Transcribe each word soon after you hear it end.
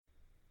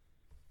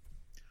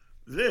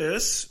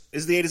This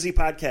is the A to Z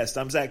Podcast.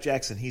 I'm Zach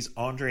Jackson. He's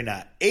Andre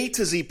Knott. A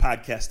to Z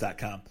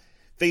Podcast.com.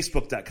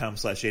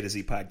 Facebook.com/A to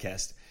Z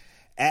Podcast.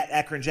 At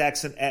Akron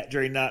Jackson, at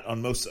Jerry Knott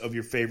on most of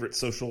your favorite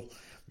social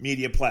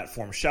media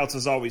platforms. Shouts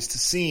as always to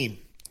Scene,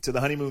 to the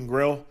Honeymoon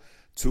Grill,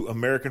 to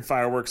American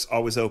Fireworks,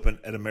 always open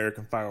at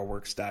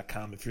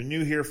AmericanFireworks.com. If you're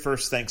new here,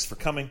 first, thanks for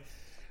coming.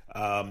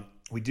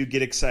 We do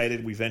get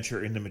excited. We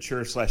venture into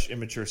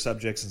mature/immature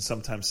subjects and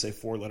sometimes say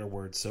four-letter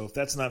words. So if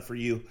that's not for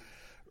you,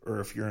 or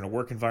if you're in a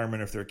work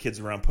environment, or if there are kids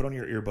around, put on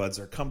your earbuds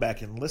or come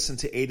back and listen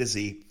to A to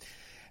Z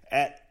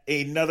at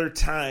another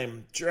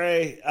time.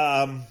 Dre,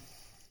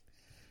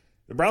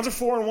 the Browns are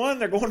 4-1.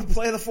 They're going to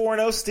play the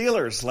 4-0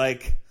 Steelers.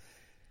 Like,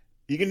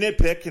 you can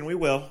nitpick, and we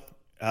will.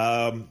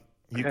 You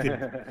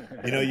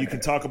can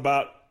talk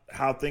about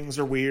how things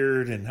are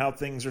weird and how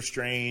things are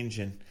strange,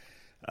 and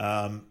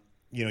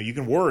you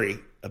can worry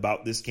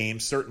about this game,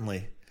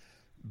 certainly.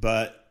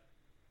 But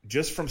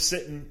just from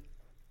sitting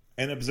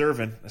and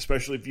observing,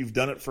 especially if you've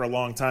done it for a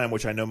long time,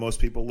 which I know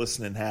most people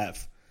listening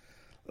have,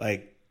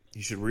 like,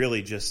 you should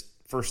really just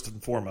first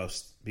and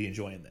foremost be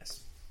enjoying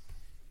this.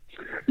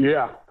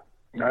 Yeah,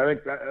 I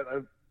think that's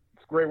a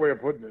great way of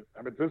putting it.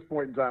 I mean, at this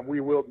point in time, we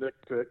will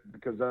nitpick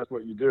because that's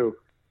what you do.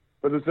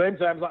 But at the same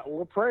time,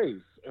 we'll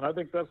praise. And I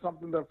think that's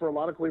something that for a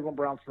lot of Cleveland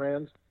Browns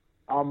fans,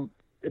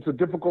 it's a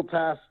difficult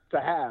task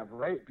to have,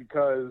 right?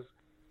 Because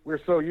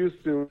we're so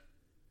used to,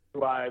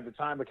 by the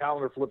time the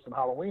calendar flips and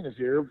Halloween is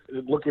here,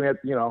 looking at,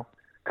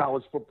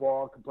 college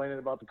football, complaining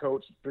about the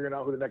coach, figuring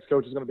out who the next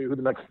coach is going to be, who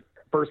the next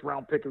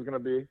first-round pick is going to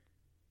be.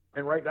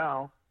 And right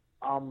now,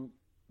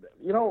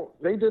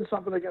 they did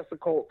something against the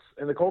Colts.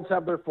 And the Colts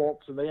have their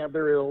faults and they have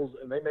their ills,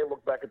 and they may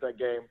look back at that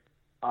game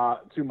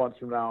 2 months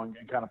from now and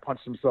kind of punch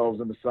themselves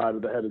in the side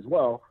of the head as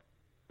well.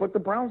 But the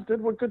Browns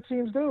did what good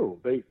teams do.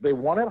 They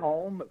won at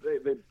home.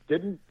 They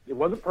didn't. It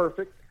wasn't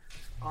perfect.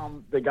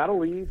 They got a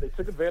lead. They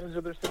took advantage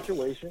of their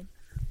situation.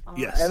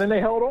 Yes. And then they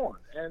held on.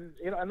 And,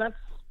 and that's,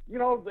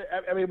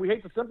 I mean, we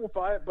hate to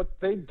simplify it, but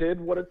they did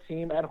what a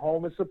team at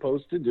home is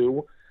supposed to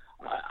do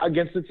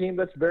against a team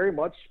that's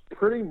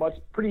pretty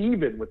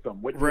even with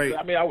them. Right.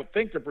 I mean, I would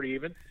think they're pretty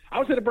even. I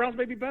would say the Browns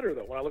may be better,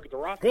 though, when I look at the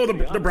roster. Well,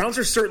 the Browns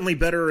are certainly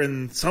better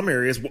in some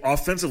areas.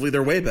 Offensively,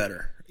 they're way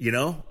better,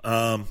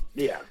 Yeah.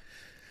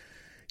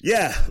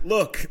 Yeah,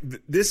 look,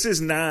 this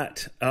is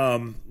not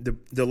the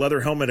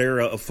leather helmet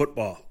era of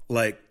football.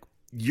 Like,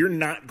 you're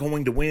not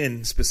going to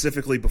win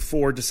specifically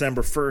before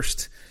December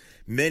 1st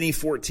many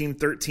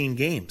 14-13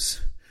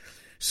 games.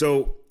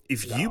 So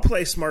if you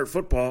play smart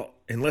football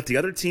and let the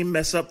other team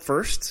mess up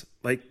first,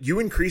 like, you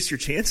increase your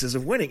chances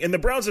of winning. And the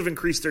Browns have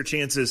increased their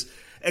chances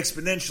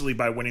exponentially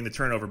by winning the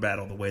turnover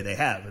battle the way they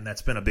have, and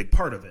that's been a big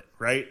part of it,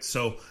 right?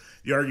 So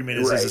the argument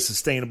is, is it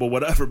sustainable,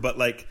 whatever. But,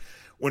 like,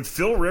 when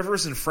Phil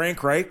Rivers and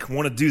Frank Reich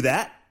want to do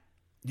that,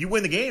 you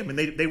win the game, and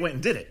they went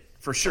and did it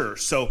for sure.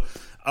 So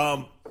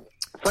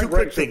two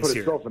quick things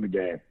here. In the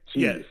game.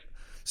 Yeah.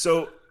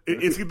 So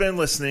if you've been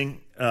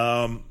listening,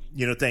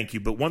 thank you.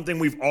 But one thing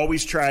we've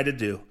always tried to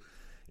do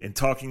in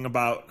talking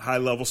about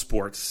high-level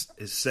sports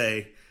is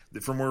say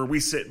that from where we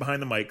sit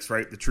behind the mics,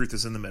 right, the truth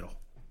is in the middle.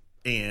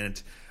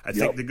 And I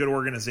think the good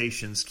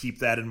organizations keep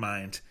that in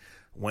mind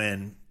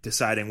when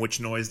deciding which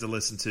noise to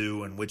listen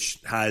to and which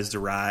highs to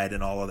ride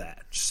and all of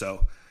that.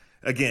 So,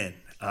 again,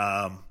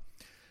 the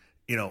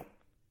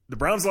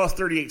Browns lost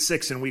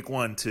 38-6 in week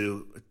 1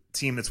 to a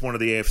team that's one of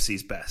the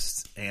AFC's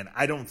best. And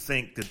I don't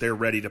think that they're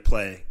ready to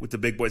play with the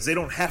big boys. They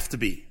don't have to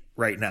be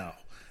right now.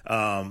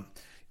 A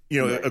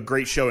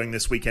great showing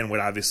this weekend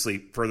would obviously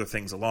further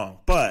things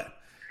along. But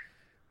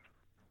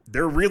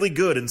they're really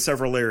good in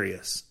several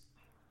areas.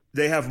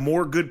 They have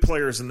more good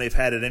players than they've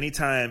had at any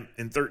time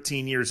in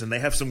 13 years, and they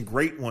have some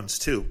great ones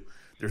too.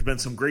 There's been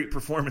some great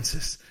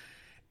performances.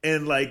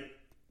 And, like,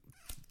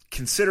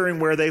 considering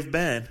where they've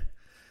been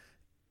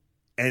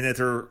and that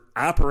they're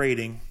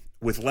operating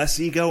with less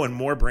ego and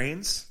more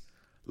brains,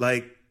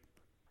 like,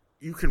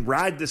 you can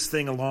ride this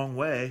thing a long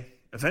way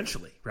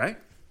eventually, right?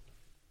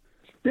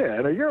 Yeah,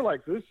 in a year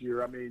like this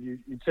year, I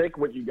mean, you take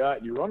what you got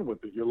and you run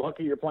with it. You're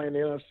lucky you're playing the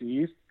NFC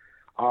East.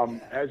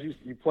 As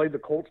you played the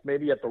Colts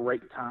maybe at the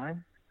right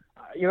time.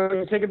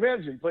 You take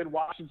advantage of it. You played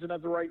Washington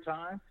at the right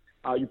time.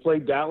 You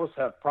played Dallas,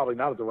 probably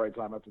not at the right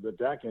time after the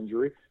Dak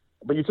injury,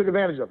 but you took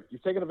advantage of it.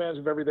 You've taken advantage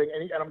of everything.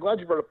 And I'm glad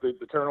you brought up the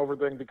turnover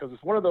thing, because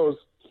it's one of those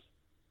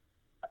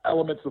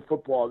elements of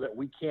football that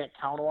we can't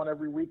count on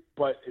every week,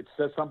 but it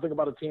says something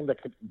about a team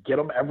that could get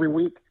them every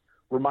week.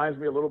 Reminds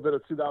me a little bit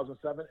of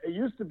 2007. It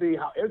used to be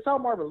it's how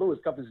Marvin Lewis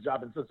kept his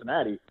job in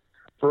Cincinnati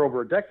for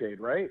over a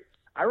decade, right?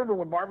 I remember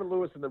when Marvin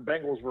Lewis and the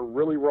Bengals were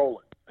really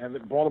rolling, and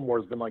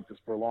Baltimore's been like this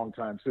for a long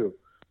time too.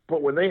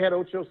 But when they had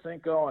Ocho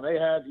Cinco and they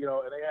had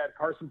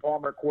Carson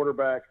Palmer at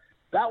quarterback,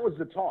 that was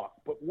the talk.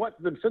 But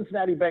what the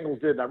Cincinnati Bengals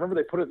did, and I remember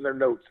they put it in their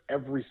notes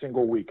every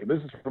single week, and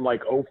this is from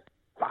like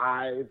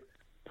 2005,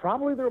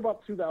 probably they're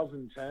about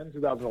 2010,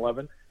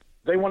 2011,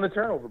 they won the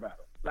turnover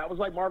battle. That was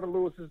like Marvin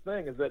Lewis's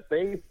thing, is that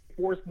they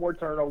forced more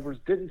turnovers,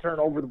 didn't turn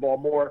over the ball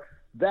more.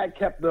 that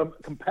kept them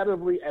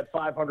competitively at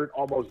 500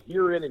 almost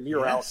year in and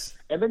year out.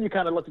 And then you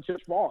kind of let the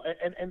chips fall.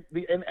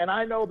 And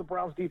I know the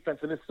Browns defense,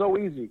 and it's so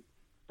easy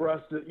for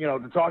us to,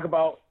 to talk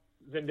about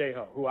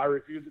Zendejo, who I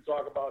refuse to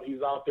talk about.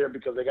 He's out there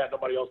because they got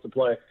nobody else to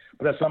play.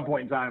 But at some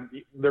point in time,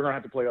 they're going to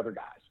have to play other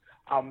guys.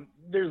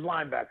 There's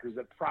linebackers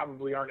that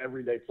probably aren't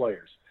everyday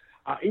players.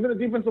 Even the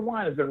defensive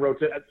line has been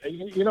rotated.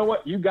 You know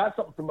what? You got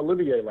something from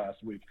Olivier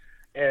last week.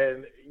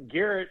 And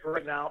Garrett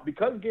right now,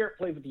 because Garrett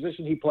plays the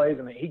position he plays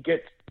and he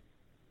gets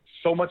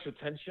so much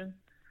attention,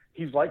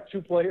 he's like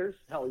two players.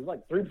 Hell, he's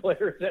like three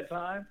players at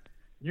time.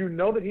 You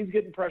know that he's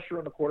getting pressure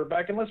on the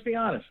quarterback. And let's be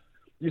honest,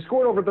 you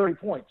scored over 30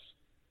 points.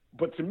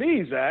 But to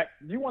me, Zach,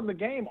 you won the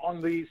game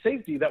on the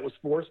safety that was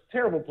forced.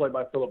 Terrible play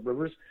by Phillip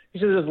Rivers. He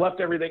should have just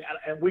left everything.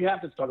 And we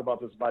have to talk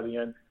about this by the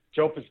end.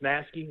 Joe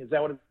Posnanski, is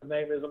that what his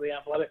name is on The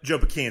Athletic? Joe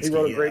Pacansky. He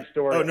wrote a great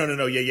story. Oh,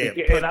 no. Yeah.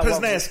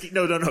 Posnanski.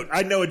 No.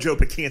 I know a Joe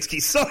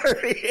Pacansky.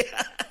 Sorry.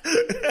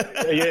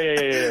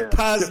 Yeah.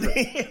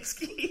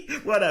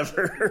 Posnanski.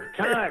 Whatever.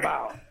 Time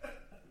out.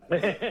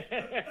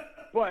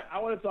 But I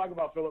want to talk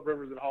about Phillip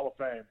Rivers in Hall of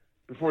Fame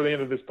before the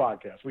end of this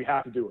podcast. We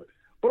have to do it.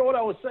 But what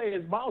I would say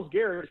is Myles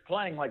Garrett is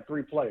playing like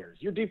three players.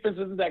 Your defense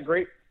isn't that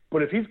great,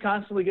 but if he's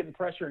constantly getting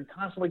pressure and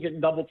constantly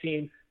getting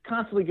double-teamed,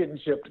 constantly getting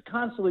chipped,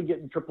 constantly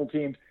getting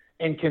triple-teamed,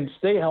 and can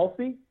stay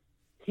healthy,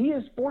 he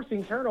is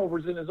forcing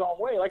turnovers in his own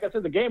way. Like I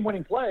said, the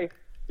game-winning play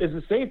is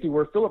the safety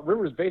where Phillip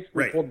Rivers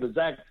basically pulled the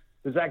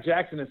Zach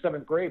Jackson in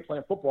seventh grade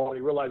playing football, and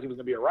he realized he was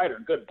going to be a writer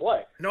and couldn't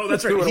play. No,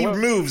 that's right. He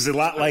moves a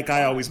lot like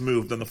I always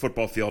moved on the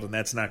football field, and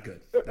that's not good.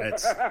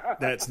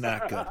 That's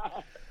not good.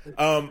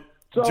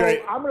 So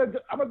I'm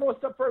gonna go a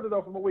step further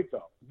though from a week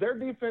though. Their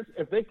defense,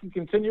 if they can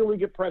continually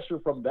get pressure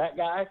from that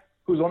guy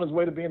who's on his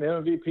way to being the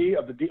MVP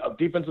of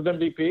defensive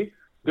MVP,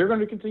 they're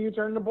going to continue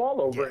turning the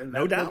ball over, and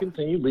that's going to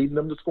continue leading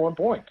them to scoring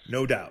points.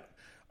 No doubt.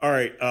 All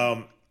right,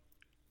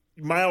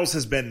 Myles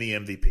has been the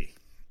MVP,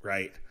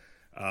 right?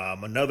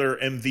 Another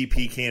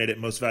MVP candidate,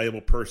 most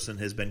valuable person,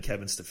 has been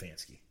Kevin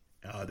Stefanski.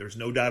 There's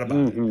no doubt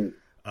about it.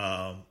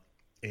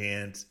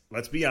 And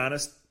let's be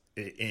honest,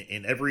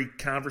 in every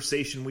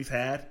conversation we've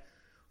had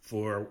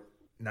for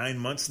 9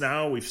 months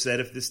now, we've said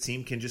if this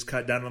team can just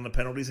cut down on the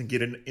penalties and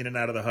get in and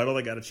out of the huddle,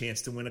 they got a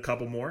chance to win a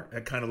couple more.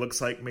 That kind of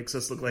makes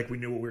us look like we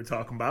knew what we were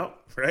talking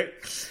about, right?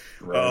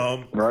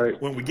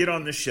 Right. When we get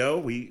on this show,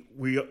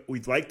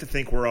 we'd like to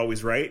think we're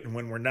always right, and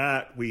when we're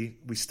not, we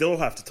still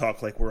have to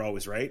talk like we're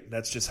always right.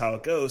 That's just how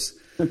it goes.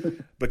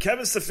 But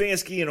Kevin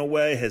Stefanski, in a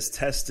way, has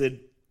tested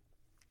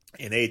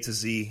an A to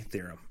Z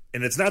theorem.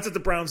 And it's not that the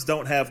Browns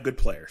don't have good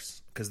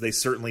players, because they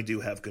certainly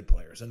do have good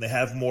players. And they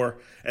have more,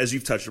 as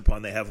you've touched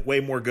upon, they have way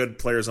more good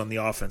players on the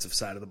offensive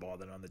side of the ball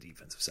than on the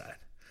defensive side.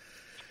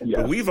 Yes.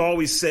 But we've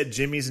always said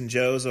Jimmys and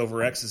Joes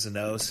over X's and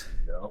O's.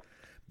 No.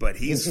 But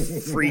he's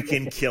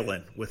freaking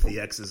killing with the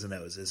X's and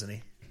O's, isn't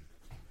he?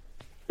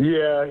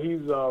 Yeah,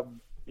 he's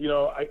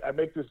I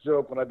make this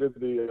joke when I did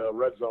the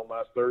Red Zone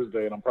last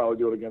Thursday, and I'll probably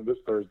do it again this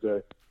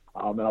Thursday.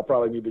 And I'll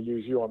probably need to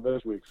use you on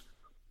this week's.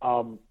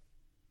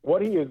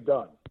 What he has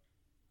done,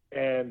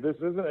 and this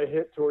isn't a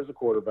hit towards the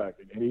quarterback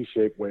in any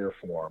shape, way, or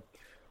form.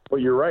 But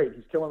you're right.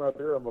 He's killing our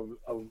theorem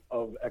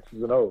of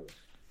X's and O's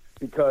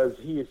because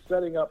he is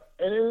setting up.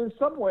 And in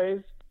some ways,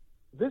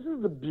 this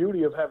is the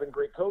beauty of having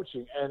great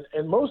coaching.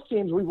 And most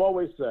teams, we've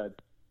always said,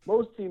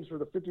 most teams for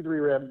the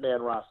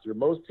 53-man roster,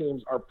 most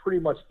teams are pretty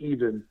much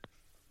even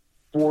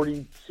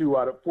 42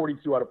 out of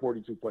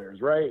 42 players,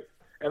 right?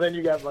 And then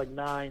you got like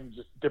 9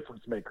 just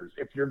difference makers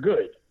if you're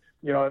good,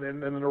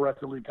 and then the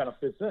rest of the league kind of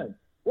fits in.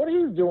 What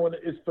he's doing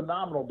is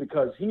phenomenal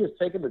because he has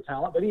taken the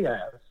talent that he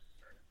has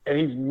and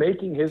he's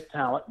making his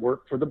talent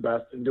work for the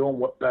best and doing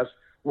what best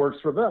works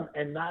for them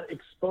and not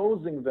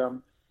exposing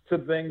them to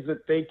things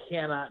that they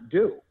cannot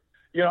do.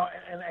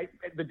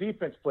 The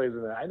defense plays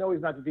in that. I know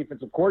he's not the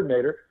defensive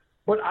coordinator,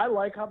 but I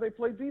like how they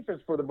play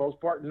defense for the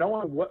most part,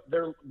 knowing what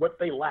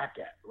they lack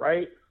at,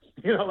 right?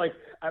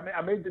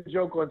 I made the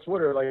joke on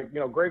Twitter,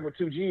 Greg with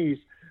 2 G's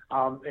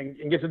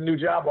and gets a new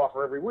job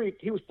offer every week.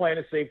 He was playing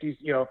his safeties,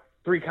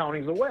 3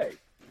 counties away.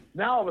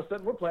 Now, all of a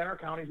sudden, we're playing our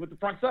counties with the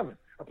front 7.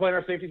 We're playing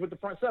our safeties with the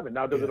front 7.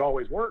 Now, does it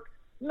always work?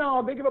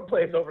 No, they give up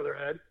plays over their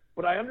head.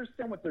 But I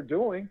understand what they're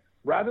doing.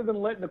 Rather than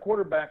letting the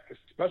quarterback,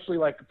 especially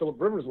like Phillip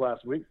Rivers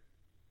last week,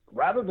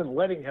 rather than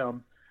letting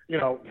him,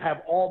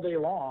 have all day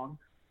long,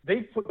 they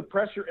put the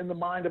pressure in the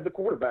mind of the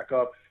quarterback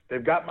of,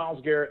 they've got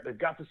Myles Garrett, they've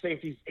got the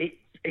safeties 8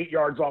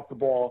 yards off the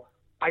ball.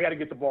 I got to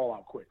get the ball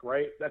out quick,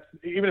 right? That's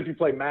even if you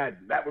play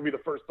Madden, that would be the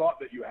first thought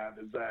that you have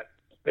is that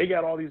they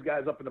got all these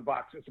guys up in the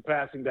box. It's a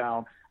passing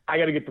down. I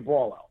got to get the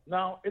ball out.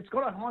 Now, it's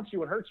going to haunt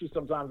you and hurt you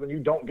sometimes when you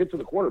don't get to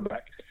the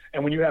quarterback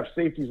and when you have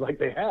safeties like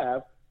they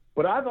have.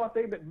 But I thought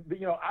they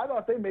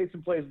made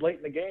some plays late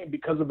in the game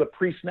because of the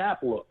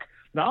pre-snap look.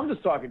 Now, I'm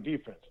just talking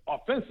defense.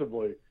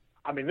 Offensively,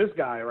 I mean, this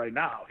guy right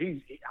now,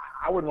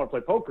 I wouldn't want to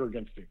play poker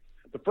against him.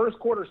 The first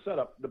quarter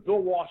setup, the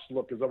Bill Walsh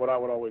look is what I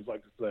would always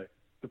like to say.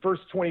 The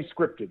first 20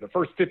 scripted, the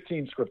first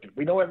 15 scripted.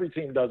 We know every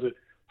team does it.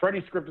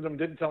 Freddie scripted them,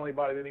 didn't tell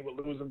anybody, then he would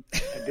lose them,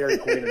 and Dairy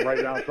Queen and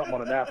write down something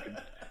on a napkin.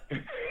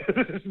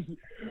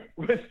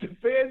 With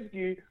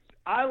Stefanski,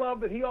 I love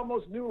that he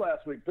almost knew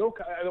last week. Bill,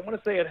 I don't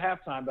want to say at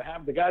halftime, but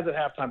the guys at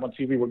halftime on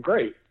TV were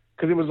great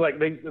because it was like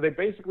they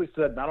basically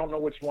said, and I don't know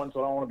which one, so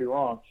I don't want to be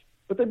wrong,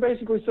 but they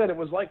basically said it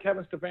was like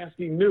Kevin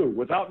Stefanski knew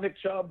without Nick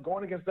Chubb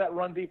going against that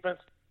run defense.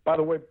 By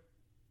the way,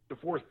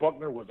 DeForest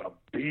Buckner was a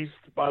beast,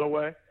 by the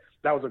way.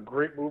 That was a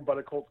great move by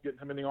the Colts getting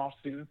him in the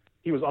offseason.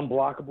 He was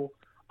unblockable.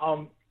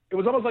 It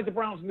was almost like the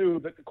Browns knew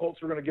that the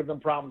Colts were going to give them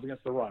problems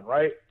against the run,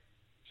 right?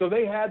 So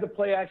they had the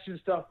play action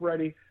stuff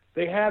ready.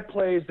 They had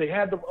plays. They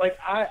had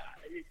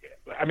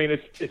I mean,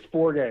 it's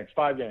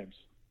 5 games.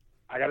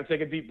 I got to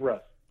take a deep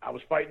breath. I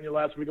was fighting you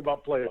last week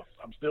about playoffs.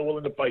 I'm still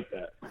willing to fight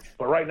that.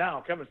 But right now,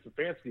 Kevin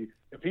Stefanski,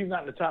 if he's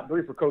not in the top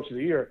 3 for Coach of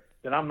the Year,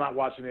 then I'm not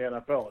watching the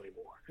NFL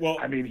anymore. Well,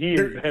 I mean, he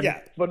has been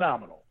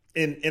phenomenal.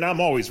 And I'm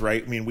always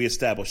right. I mean, we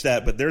established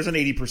that, but there's an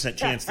 80%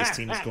 chance this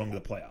team is going to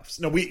the playoffs.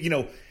 No,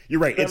 you're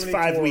right. It's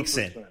 5 weeks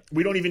in.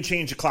 We don't even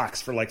change the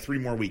clocks for like 3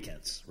 more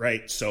weekends,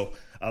 right? So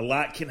a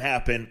lot can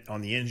happen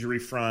on the injury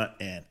front,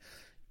 and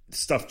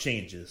stuff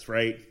changes,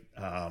 right?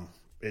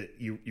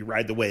 You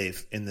ride the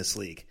wave in this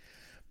league,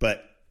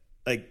 but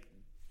like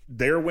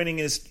they're winning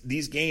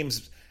these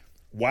games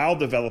while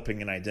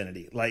developing an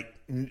identity. Like,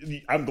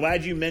 I'm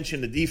glad you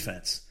mentioned the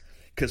defense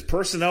because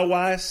personnel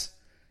wise,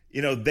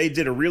 they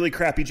did a really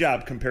crappy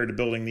job compared to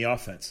building the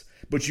offense.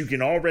 But you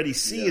can already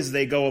see as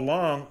they go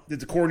along that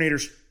the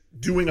coordinator's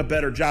doing a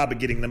better job of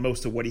getting the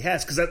most of what he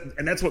has.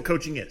 And that's what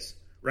coaching is,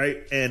 right?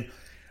 And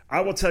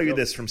I will tell you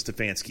this from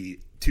Stefanski,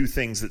 2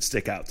 things that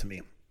stick out to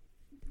me.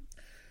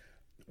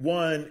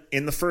 One,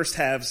 in the first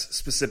halves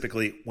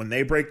specifically, when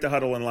they break the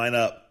huddle and line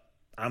up,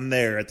 I'm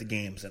there at the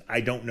games, and I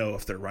don't know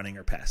if they're running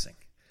or passing.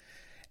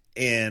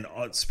 And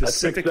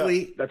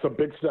specifically... That's a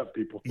big step,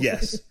 people.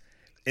 Yes.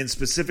 And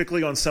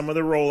specifically on some of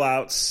the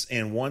rollouts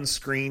and one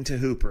screen to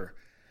Hooper,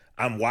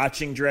 I'm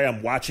watching Dre.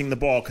 I'm watching the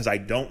ball because I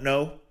don't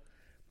know,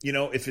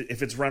 if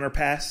it's run or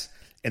pass.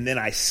 And then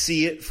I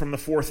see it from the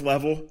 4th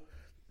level,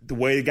 the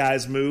way the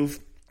guys move,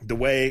 the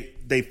way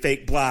they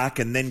fake block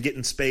and then get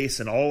in space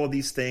and all of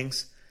these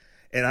things.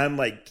 And I'm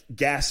like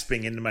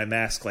gasping into my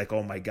mask like,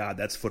 oh, my God,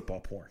 that's football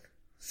porn.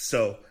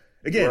 So,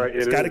 again,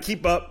 it's got to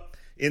keep up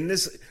in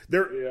this.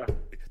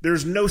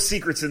 There's no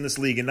secrets in this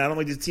league, and not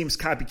only do teams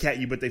copycat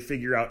you, but they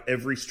figure out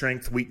every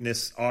strength,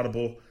 weakness,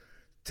 audible,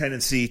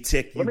 tendency,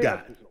 tick you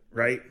got,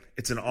 right?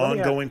 It's an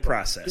ongoing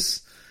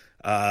process.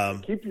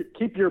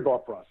 Keep your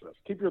thought process.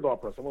 Keep your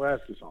thought process. I'm going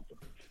to ask you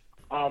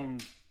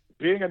something.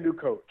 Being a new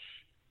coach,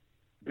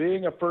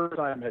 being a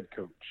first-time head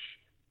coach,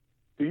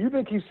 do you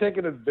think he's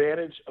taken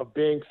advantage of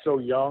being so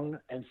young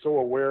and so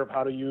aware of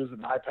how to use an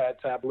iPad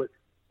tablet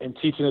and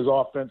teaching his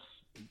offense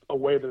a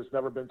way that it's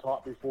never been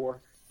taught before?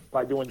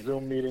 By doing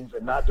Zoom meetings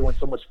and not doing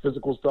so much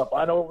physical stuff.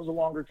 I know it was a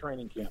longer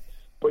training camp,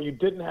 but you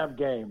didn't have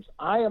games.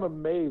 I am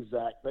amazed,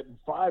 Zach, that in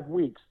 5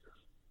 weeks,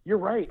 you're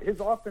right,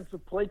 his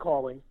offensive play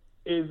calling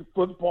is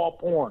football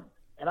porn.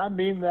 And I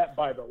mean that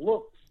by the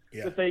looks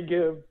that they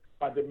give,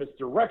 by the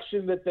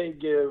misdirection that they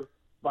give,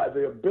 by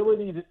the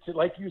ability to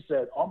like you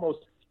said, almost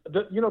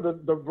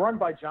the run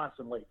by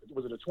Johnson late.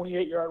 Was it a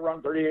 28-yard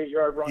run,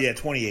 38-yard run? Yeah,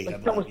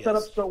 28. That was set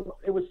up so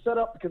it was set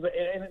up because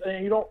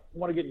and you don't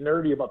want to get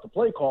nerdy about the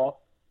play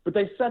call. But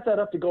they set that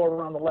up to go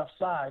around the left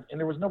side, and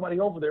there was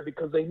nobody over there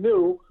because they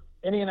knew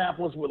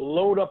Indianapolis would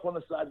load up on the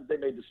side that they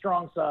made the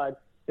strong side.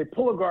 They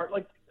pull a guard.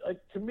 Like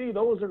to me,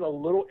 those are the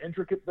little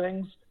intricate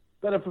things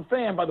that if a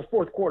fan by the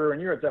 4th quarter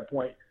and you're at that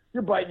point,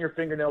 you're biting your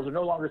fingernails or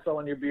no longer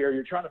selling your beer.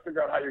 You're trying to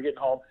figure out how you're getting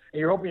home, and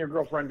you're hoping your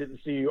girlfriend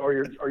didn't see you or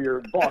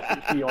your boss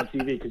didn't see you on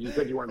TV because you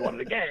said you weren't going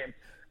to the game.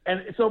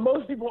 And so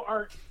most people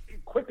aren't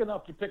quick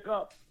enough to pick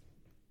up.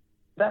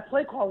 That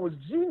play call was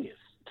genius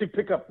to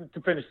pick up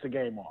to finish the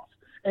game off.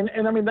 And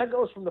I mean, that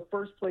goes from the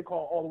first play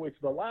call all the way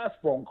to the last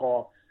phone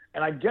call.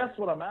 And I guess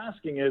what I'm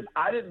asking is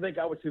I didn't think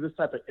I would see this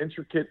type of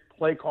intricate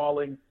play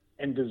calling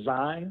and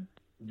design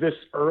this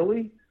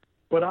early.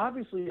 But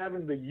obviously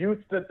having the youth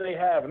that they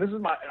have, and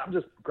I'm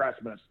just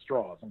grasping at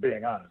straws, I'm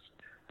being honest.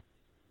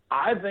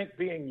 I think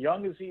being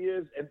young as he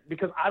is, and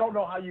because I don't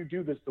know how you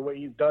do this the way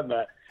he's done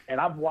that, and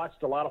I've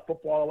watched a lot of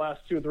football the last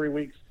 2 or 3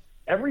 weeks,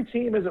 every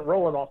team isn't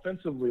rolling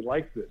offensively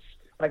like this.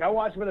 Like I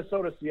watched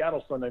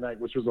Minnesota-Seattle Sunday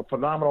night, which was a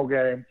phenomenal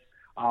game.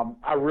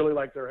 I really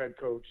like their head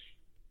coach,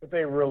 but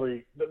they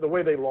really the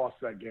way they lost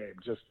that game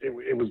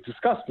it was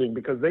disgusting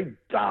because they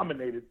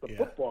dominated the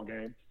football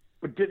game,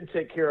 but didn't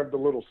take care of the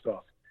little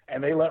stuff,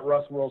 and they let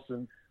Russ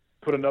Wilson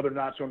put another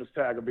notch on his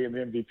tag of being the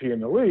MVP in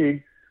the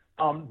league.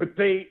 But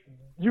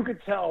you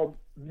could tell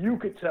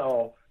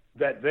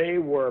that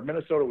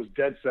Minnesota was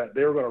dead set.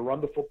 They were going to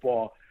run the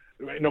football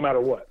no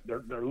matter what.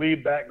 Their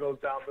lead back goes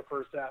down the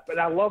first half, and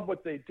I love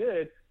what they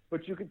did.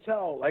 But you could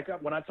tell, like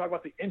when I talk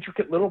about the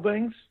intricate little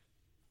things.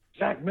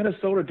 Jack,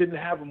 Minnesota didn't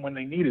have them when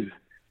they needed it.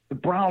 The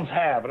Browns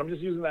have, and I'm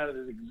just using that as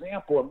an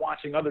example of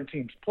watching other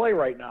teams play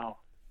right now.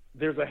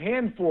 There's a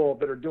handful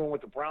that are doing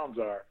what the Browns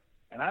are,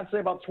 and I'd say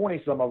about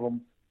 20-some of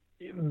them,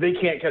 they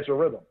can't catch a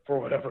rhythm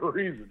for whatever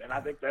reason. And I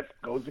think that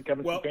goes to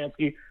Kevin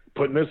Stefanski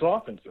putting this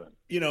offense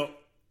in.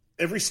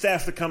 Every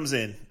staff that comes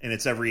in, and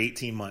it's every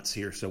 18 months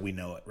here, so we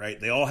know it, right?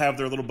 They all have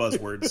their little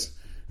buzzwords.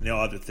 and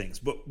other things.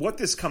 But what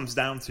this comes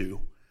down to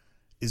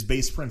is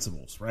base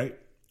principles, right?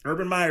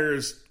 Urban Meyer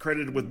is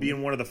credited with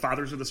being one of the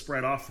fathers of the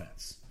spread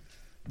offense.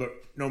 But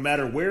no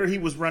matter where he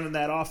was running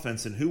that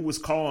offense and who was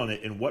calling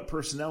it and what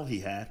personnel he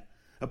had,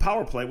 a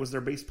power play was their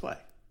base play,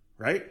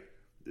 right?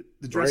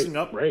 The dressing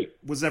up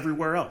was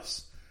everywhere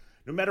else.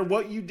 No matter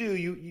what you do,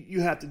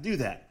 you have to do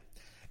that.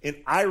 And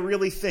I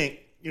really think,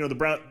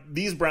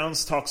 these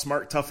Browns talk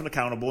smart, tough, and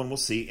accountable, and we'll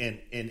see. And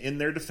in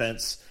their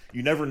defense,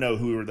 you never know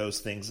who are those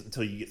things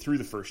until you get through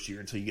the first year,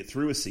 until you get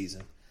through a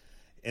season.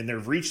 And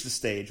they've reached the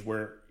stage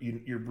where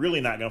you're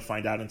really not going to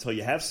find out until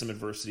you have some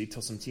adversity,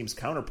 until some teams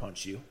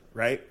counterpunch you,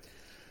 right?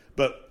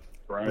 But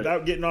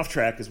without getting off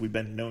track, as we've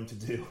been known to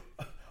do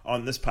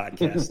on this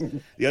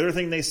podcast, the other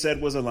thing they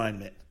said was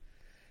alignment.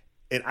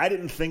 And I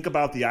didn't think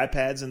about the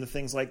iPads and the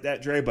things like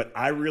that, Dre, but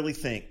I really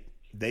think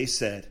they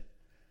said,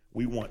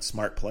 we want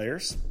smart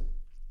players.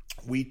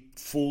 We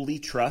fully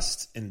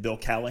trust in Bill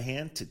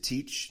Callahan to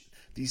teach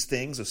these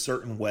things a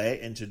certain way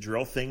and to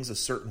drill things a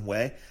certain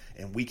way.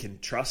 And we can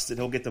trust that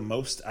he'll get the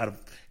most out of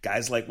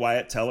guys like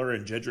Wyatt Teller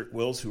and Jedrick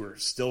Wills, who are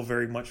still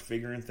very much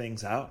figuring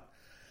things out.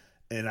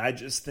 And I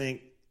just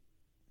think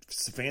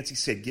Stefanski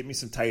said, get me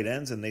some tight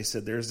ends. And they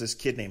said, there's this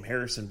kid named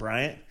Harrison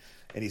Bryant.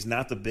 And he's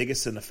not the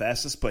biggest and the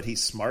fastest, but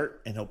he's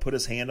smart, and he'll put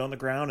his hand on the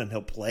ground, and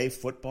he'll play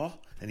football.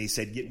 And he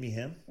said, get me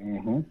him.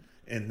 Mm-hmm.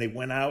 And they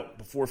went out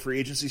before free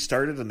agency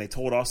started, and they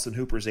told Austin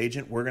Hooper's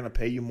agent, we're going to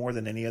pay you more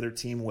than any other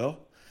team will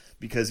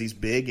because he's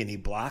big and he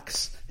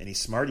blocks and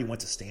he's smart. He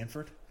went to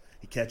Stanford.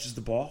 He catches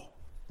the ball,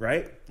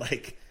 right?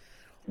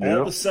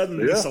 All of a sudden,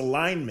 this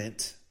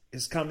alignment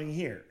is coming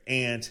here.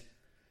 And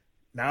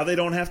now they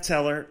don't have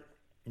Teller.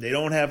 They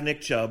don't have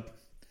Nick Chubb.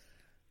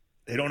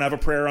 They don't have a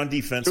prayer on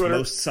defense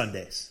most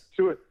Sundays.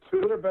 Two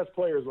of their best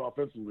players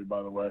offensively,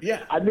 by the way.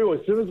 Yeah. I knew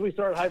as soon as we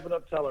started hyping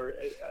up Teller,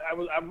 I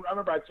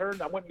remember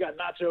I went and got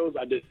nachos.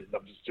 I didn't.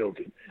 I'm just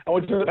joking. I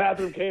went to the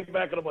bathroom, came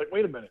back, and I'm like,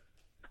 wait a minute.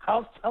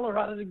 How's Teller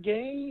out of the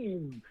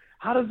game?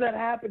 How does that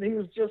happen? He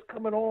was just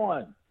coming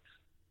on.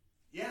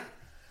 Yeah.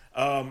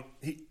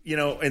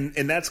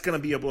 And that's going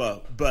to be a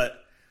blow. But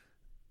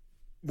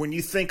when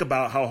you think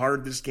about how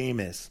hard this game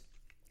is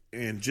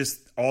and just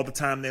all the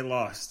time they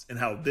lost and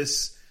how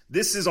this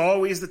is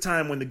always the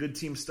time when the good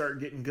teams start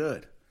getting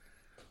good.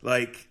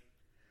 I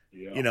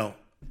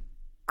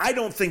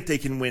don't think they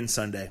can win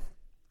Sunday.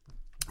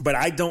 But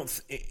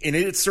and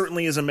it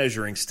certainly is a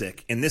measuring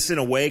stick. And this, in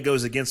a way,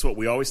 goes against what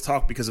we always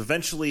talk because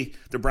eventually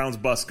the Browns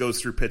bus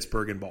goes through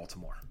Pittsburgh and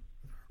Baltimore,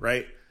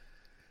 right?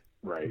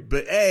 Right.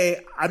 But A,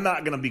 I'm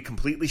not going to be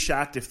completely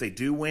shocked if they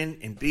do win.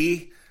 And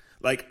B,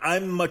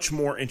 I'm much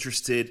more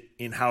interested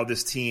in how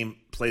this team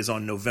plays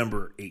on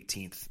November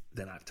 18th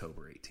than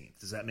October 18th.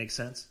 Does that make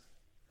sense?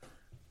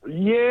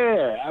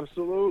 Yeah,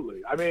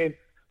 absolutely. I mean,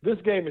 this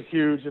game is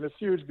huge, and it's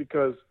huge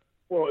because,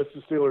 well, it's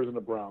the Steelers and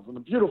the Browns. And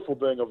the beautiful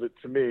thing of it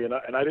to me, and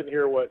I didn't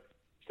hear what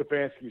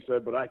Stefanski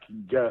said, but I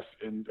can guess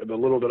in the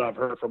little that I've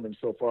heard from him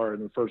so far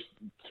in the first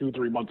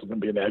 2-3 months of him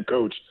being the head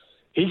coach,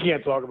 he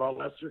can't talk about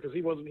last year because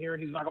he wasn't here,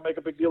 and he's not going to make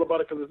a big deal about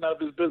it because it's none of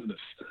his business.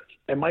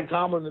 And Mike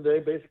Tomlin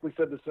today basically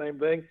said the same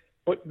thing.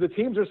 But the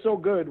teams are so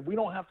good, we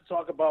don't have to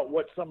talk about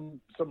what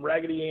some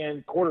Raggedy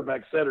Ann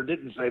quarterback said or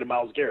didn't say to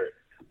Myles Garrett.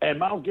 And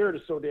Myles Garrett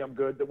is so damn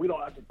good that we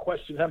don't have to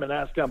question him and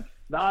ask him.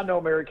 Now, I know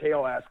Mary Kay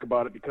will ask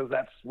about it because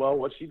that's, well,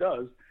 what she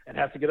does and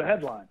has to get a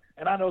headline.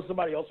 And I know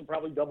somebody else will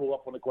probably double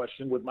up on the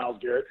question with Myles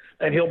Garrett,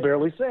 and he'll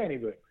barely say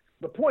anything.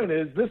 The point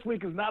is, this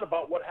week is not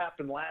about what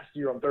happened last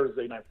year on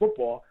Thursday Night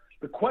Football.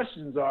 The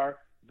questions are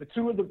the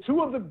two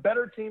of the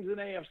better teams in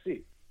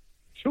AFC,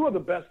 two of the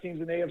best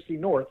teams in AFC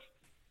North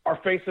are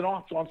facing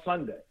off on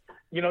Sunday.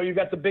 You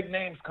got the big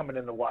names coming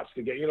in to watch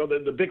the game.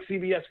 The big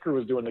CBS crew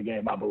is doing the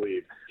game, I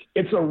believe.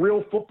 It's a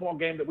real football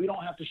game that we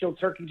don't have to show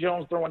Turkey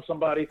Jones throwing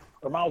somebody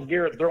or Myles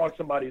Garrett throwing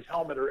somebody's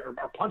helmet or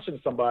punching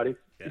somebody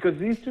because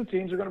these two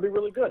teams are going to be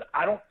really good.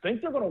 I don't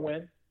think they're going to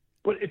win,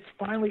 but it's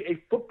finally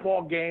a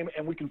football game,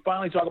 and we can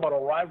finally talk about a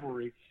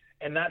rivalry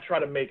and not try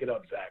to make it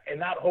up, Zach, and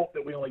not hope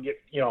that we only get,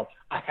 a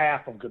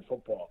half of good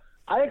football.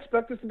 I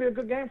expect this to be a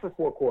good game for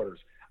 4 quarters.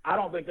 I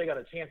don't think they got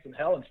a chance in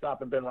hell in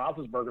stopping Ben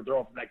Roethlisberger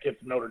throwing from that kid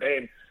from Notre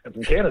Dame and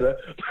from Canada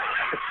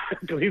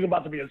because he's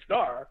about to be a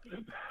star.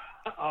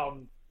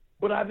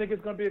 But I think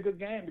it's going to be a good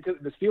game because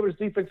the Steelers'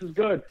 defense is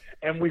good.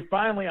 And we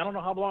finally, I don't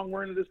know how long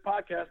we're into this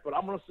podcast, but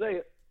I'm going to say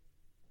it.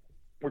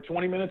 We're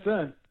 20 minutes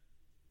in.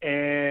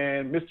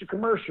 And Mr.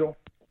 Commercial,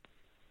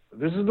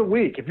 this is the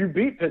week. If you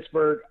beat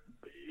Pittsburgh,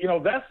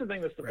 that's the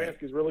thing that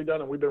Stefanski's really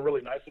done, and we've been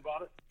really nice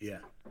about it. Yeah.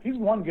 He's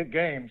won good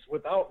games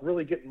without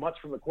really getting much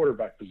from the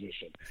quarterback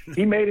position.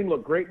 He made him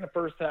look great in the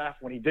first half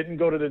when he didn't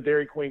go to the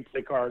Dairy Queen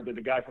play card that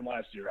the guy from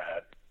last year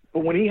had.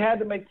 But when he had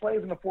to make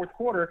plays in the fourth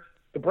quarter,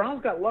 the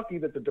Browns got lucky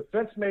that the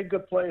defense made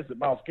good plays, that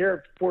Myles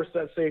Garrett forced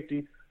that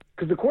safety,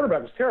 because the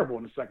quarterback was terrible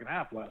in the second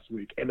half last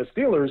week. And the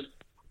Steelers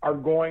are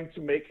going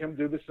to make him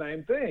do the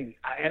same thing.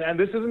 And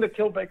this isn't a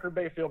kill Baker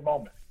Mayfield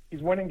moment.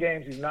 He's winning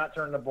games. He's not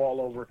turning the ball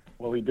over.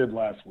 Well, he did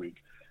last week.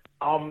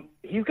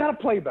 He's got to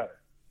play better,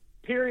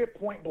 period,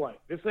 point blank.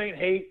 This ain't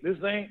hate. This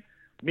ain't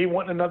me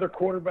wanting another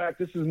quarterback.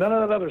 This is none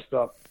of that other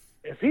stuff.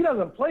 if he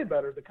doesn't play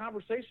better, the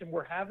conversation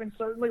we're having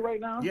certainly right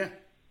now, yeah,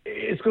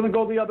 it's going to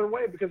go the other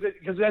way because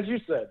as you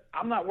said,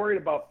 I'm not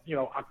worried about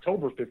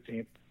October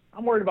 15th.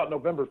 I'm worried about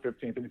November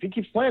 15th, and if he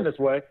keeps playing this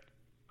way,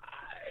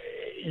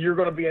 you're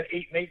going to be an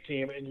 8-8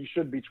 team, and you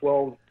should be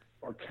 12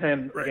 or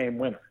 10 game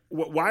winner.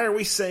 Why are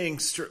we saying?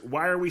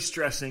 Why are we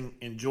stressing?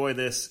 Enjoy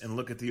this and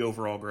look at the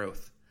overall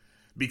growth,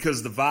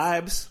 because the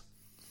vibes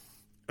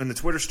on the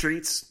Twitter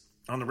streets,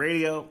 on the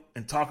radio,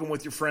 and talking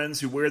with your friends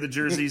who wear the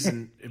jerseys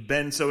and have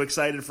been so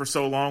excited for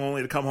so long,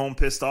 only to come home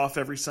pissed off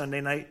every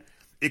Sunday night.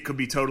 It could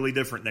be totally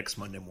different next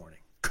Monday morning.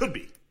 Could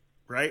be,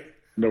 right?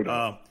 No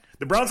doubt.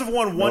 The Browns have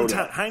won one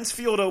time. Heinz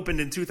Field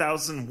opened in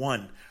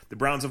 2001. The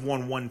Browns have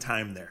won one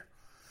time there.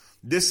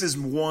 This is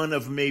one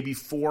of maybe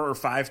 4 or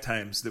 5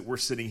 times that we're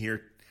sitting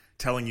here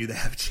telling you they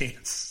have a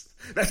chance.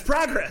 That's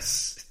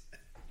progress.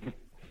 I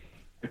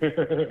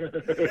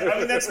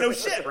mean, that's no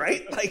shit,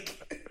 right?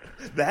 Like,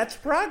 that's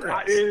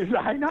progress.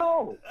 I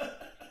know.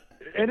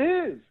 It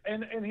is.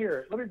 And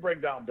here, let me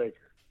break down Baker.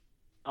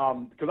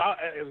 Because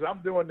as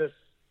I'm doing this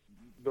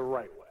the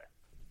right way,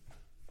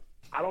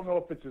 I don't know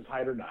if it's his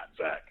height or not,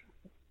 Zach.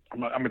 I'm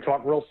going to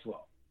talk real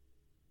slow.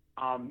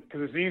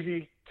 Because it's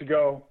easy to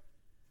go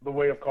the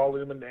way of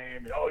calling him a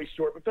name. Oh, he's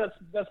short, but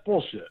that's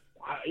bullshit.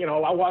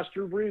 I watched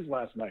Drew Brees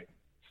last night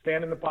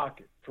stand in the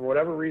pocket. For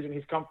whatever reason,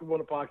 he's comfortable in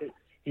the pocket.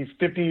 He's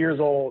 50 years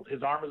old.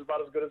 His arm is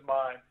about as good as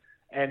mine.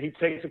 And he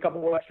takes a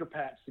couple of extra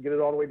pats to get it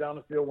all the way down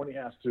the field when he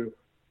has to.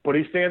 But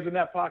he stands in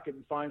that pocket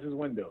and finds his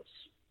windows.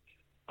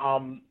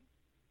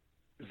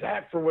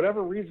 Zach, for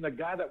whatever reason, a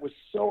guy that was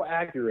so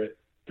accurate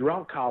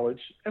throughout college,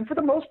 and for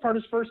the most part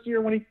his first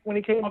year when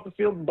he came off the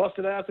field and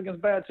busted ass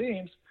against bad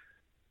teams,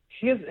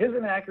 his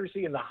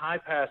inaccuracy in the high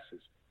passes,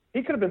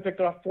 he could have been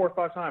picked off 4 or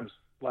 5 times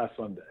last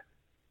Sunday.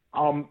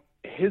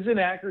 His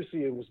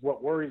inaccuracy was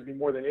what worries me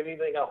more than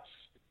anything else.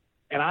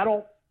 And I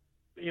don't,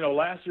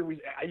 last year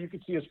you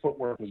could see his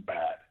footwork was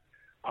bad.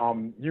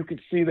 You could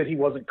see that he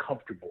wasn't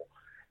comfortable.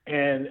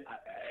 And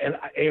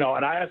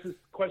I asked this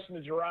question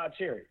to Gerard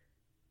Cherry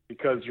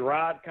because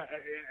Gerard,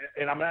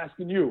 and I'm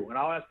asking you, and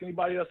I'll ask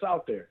anybody that's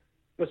out there,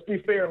 let's be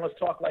fair and let's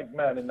talk like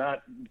men and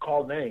not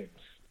call names.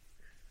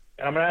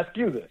 And I'm going to ask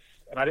you this.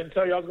 And I didn't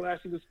tell you I was going to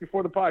ask you this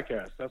before the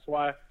podcast. That's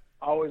why I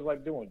always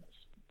like doing this.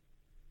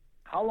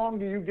 How long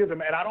do you give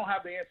him? And I don't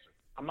have the answer.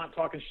 I'm not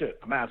talking shit.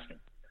 I'm asking.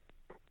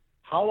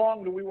 How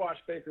long do we watch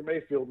Baker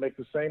Mayfield make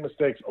the same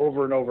mistakes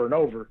over and over and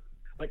over,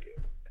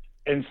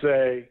 and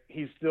say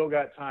he's still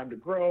got time to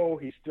grow,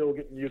 he's still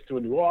getting used to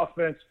a new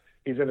offense,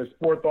 he's in his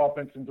 4th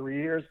offense in 3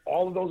 years?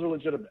 All of those are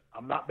legitimate.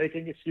 I'm not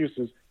making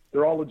excuses.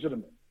 They're all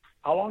legitimate.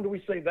 How long do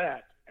we say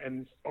that,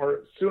 or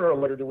sooner or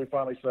later do we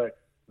finally say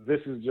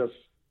this is just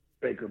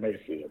Baker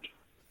Mayfield?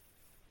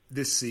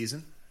 This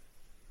season,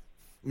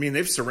 I mean,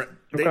 they've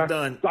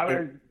done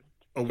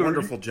a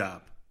wonderful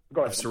job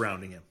of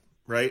surrounding him,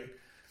 right?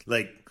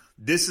 Like,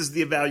 this is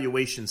the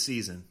evaluation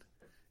season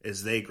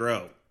as they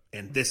grow,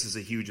 and this is a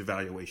huge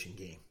evaluation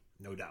game,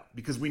 no doubt,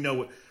 because we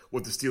know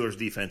what the Steelers'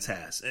 defense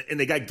has. And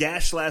they got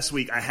gashed last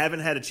week. I haven't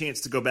had a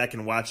chance to go back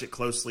and watch it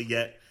closely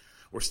yet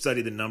or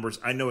study the numbers.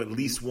 I know at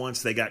least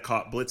once they got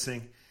caught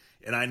blitzing,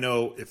 and I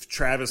know if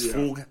Travis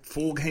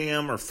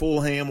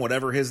Fulham,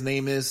 whatever his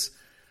name is,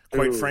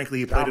 quite frankly,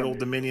 he played at Old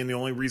Dominion. The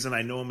only reason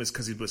I know him is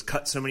because he was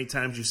cut so many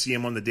times. You see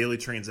him on the daily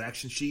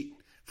transaction sheet,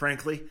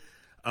 frankly.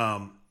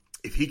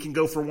 If he can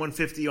go for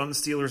 150 on the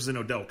Steelers, then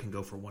Odell can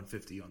go for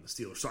 150 on the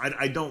Steelers. So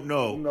I don't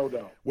know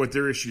what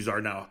their issues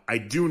are now. I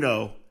do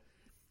know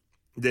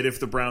that if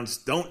the Browns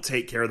don't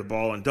take care of the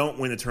ball and don't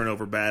win the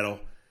turnover battle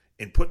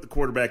and put the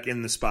quarterback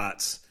in the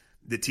spots,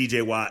 that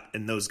TJ Watt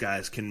and those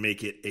guys can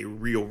make it a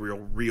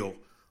real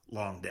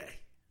long day.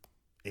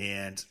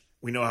 And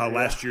we know how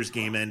last year's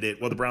game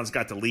ended. Well, the Browns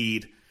got the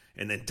lead,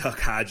 and then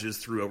Duck Hodges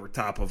threw over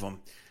top of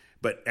them.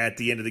 But at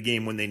the end of the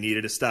game, when they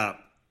needed a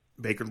stop,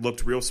 Baker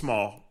looked real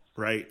small,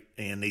 right?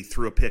 And they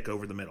threw a pick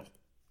over the middle.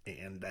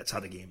 And that's how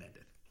the game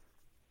ended.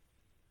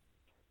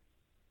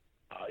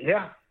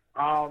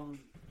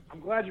 I'm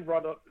glad you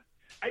brought up.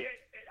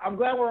 I'm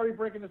glad we're already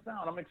breaking this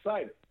down. I'm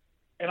excited.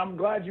 And I'm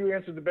glad you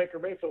answered the Baker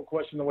Mayfield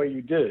question the way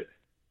you did.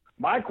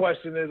 My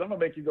question is, I'm going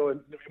to make you go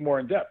more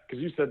in depth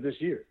because you said this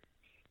year.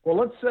 Well,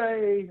 let's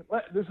say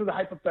this is a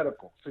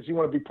hypothetical since you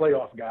want to be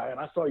playoff guy, and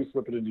I saw you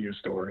slip it into your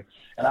story,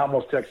 and I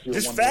almost texted you.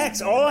 Just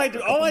facts. All I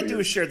do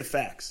is share the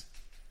facts.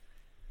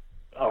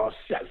 Oh,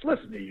 shit.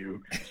 Listen to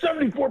you.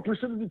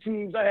 74% of the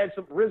teams. I had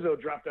some Rizzo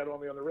drop that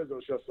on me on the Rizzo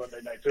show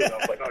Sunday night, too. I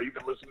was like, oh, you've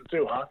been listening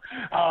too, huh?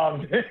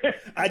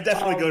 I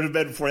definitely go to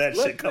bed before that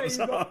shit comes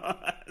on.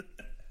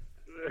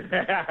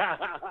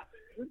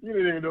 You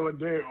didn't even know what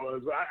day it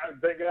was.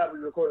 Thank God we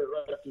recorded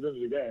right after the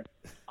end of the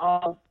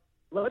game.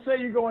 Let's say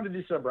you go into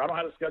December. I don't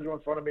have the schedule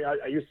in front of me.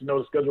 I used to know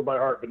the schedule by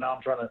heart, but now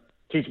I'm trying to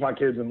teach my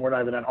kids, and we're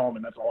not even at home,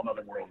 and that's a whole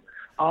other world.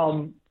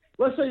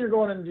 Let's say you're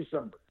going into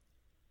December.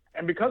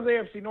 And because the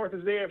AFC North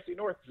is the AFC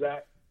North,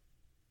 Zach,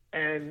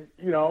 and,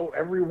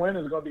 every win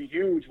is going to be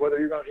huge, whether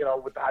you're going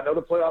to, I know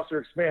the playoffs are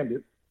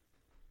expanded.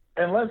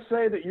 And let's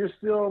say that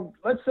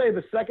let's say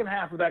the second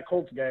half of that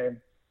Colts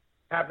game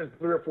happens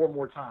 3 or 4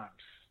 more times.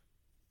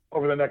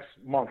 over the next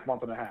month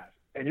and a half.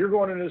 And you're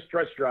going into the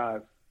stretch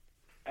drive,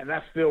 and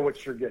that's still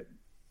what you're getting.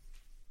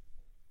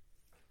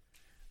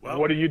 Well,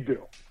 what do you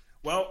do?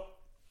 Well,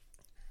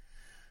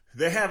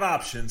 they have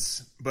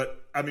options,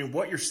 but, I mean,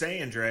 what you're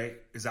saying, Dre,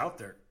 is out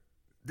there.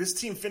 This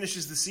team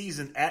finishes the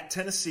season at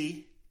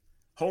Tennessee,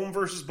 home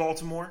versus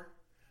Baltimore,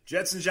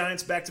 Jets and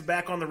Giants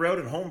back-to-back on the road,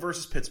 and home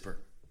versus Pittsburgh.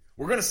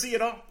 We're going to see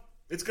it all.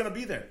 It's going to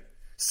be there.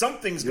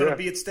 Something's going to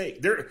be at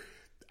stake.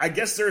 I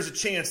guess there's a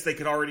chance they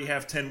could already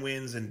have 10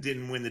 wins and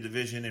didn't win the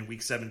division, and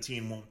Week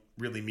 17 won't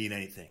really mean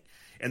anything.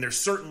 And there's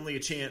certainly a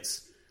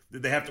chance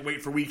that they have to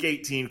wait for Week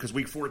 18 because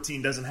Week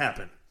 14 doesn't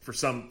happen for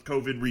some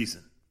COVID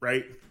reason,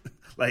 right?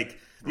 Like,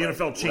 the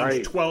NFL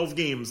changed 12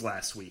 games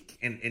last week,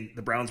 and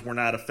the Browns were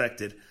not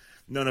affected.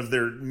 None of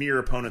their near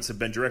opponents have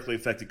been directly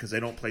affected because they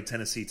don't play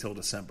Tennessee till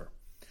December.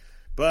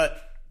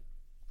 But,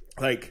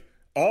 like,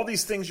 all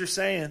these things you're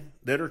saying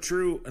that are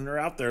true and they're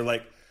out there,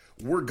 like,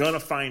 we're going to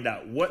find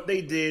out what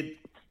they did,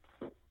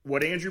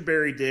 what Andrew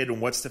Berry did,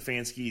 and what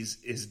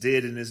Stefanski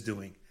did and is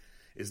doing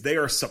is they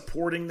are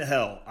supporting the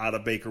hell out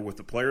of Baker with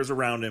the players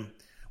around him,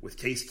 with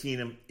Case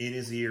Keenum in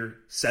his ear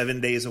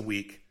 7 days a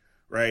week,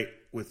 right?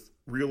 With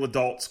real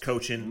adults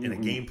coaching in a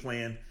game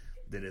plan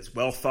that is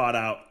well thought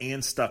out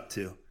and stuck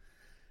to.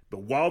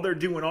 But while they're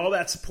doing all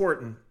that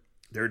supporting,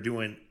 they're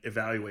doing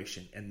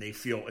evaluation, and they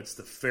feel it's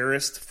the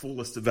fairest,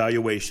 fullest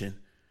evaluation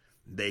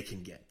they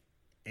can get.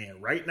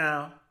 And right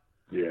now,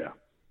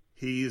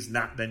 he's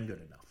not been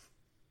good enough.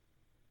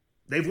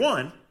 They've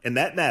won, and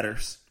that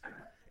matters.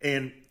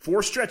 And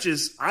 4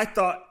 stretches, I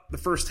thought the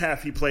first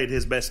half he played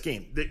his best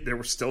game. There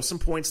were still some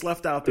points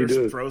left out there,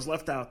 some throws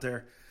left out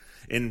there.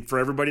 And for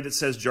everybody that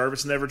says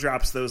Jarvis never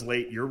drops those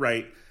late, you're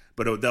right.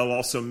 But Odell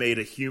also made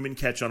a human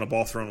catch on a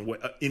ball thrown,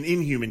 an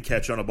inhuman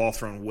catch on a ball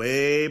thrown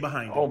way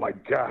behind him. Oh, my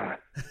God.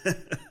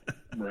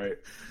 Right.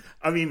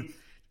 I mean,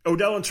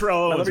 Odell and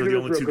Terrell Owens are the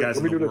only 2 guys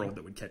in the world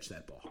that would catch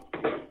that ball.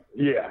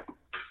 Yeah.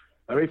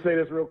 Let me say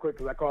this real quick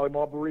because I call him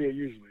all Berea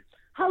usually.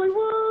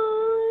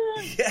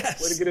 Hollywood!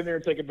 Yes. Way to get in there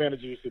and take advantage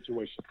of your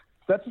situation.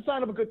 That's a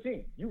sign of a good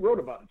team. You wrote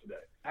about it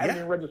today. I haven't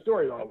even read the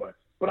story all the way.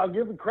 But I'll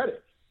give them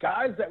credit.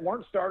 Guys that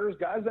weren't starters,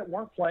 guys that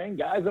weren't playing,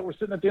 guys that were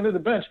sitting at the end of the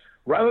bench,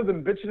 rather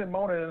than bitching and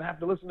moaning and have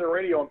to listen to the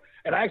radio.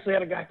 And I actually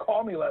had a guy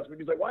call me last week.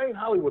 He's like, why ain't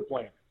Hollywood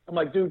playing? I'm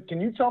like, dude,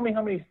 can you tell me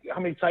how many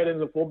tight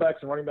ends and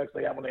fullbacks and running backs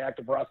they have on the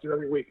active roster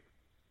every week?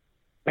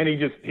 And he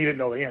didn't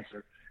know the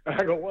answer. And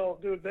I go, well,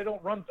 dude, they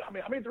don't run. I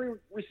mean, how many 3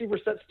 receiver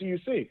sets do you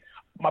see?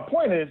 My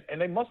point is,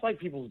 and they must like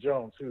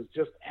Peoples-Jones, who's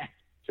just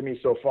to me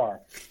so far.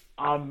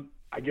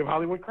 I give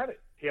Hollywood credit.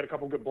 He had a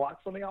couple good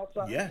blocks on the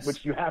outside,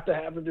 which you have to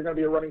have if you're going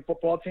to be a running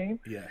football team.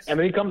 Yes. And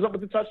then he comes up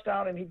with the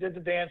touchdown, and he did the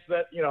dance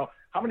that,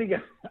 how many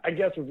guys, I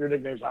guess if your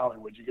nickname's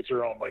Hollywood, you get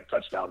your own,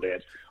 touchdown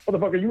dance.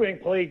 Motherfucker, you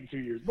ain't played in 2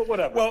 years, but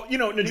whatever. Well,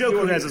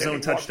 Njoku has his own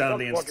touchdown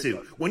dance,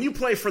 too. When you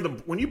played for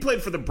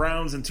the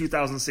Browns in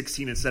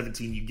 2016 and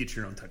 17, you get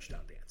your own touchdown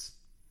dance.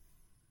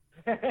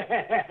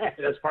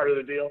 That's part of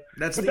the deal.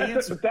 That's the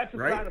answer. But that's a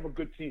sign of a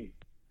good team.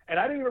 And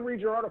I didn't even read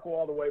your article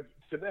all the way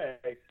today,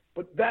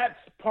 but that's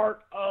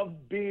part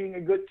of being a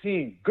good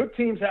team. Good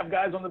teams have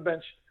guys on the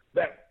bench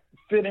that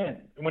fit in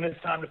when it's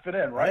time to fit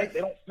in, right? They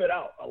don't fit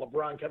out. A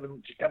LeBron,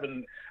 Kevin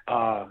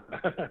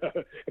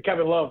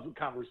Love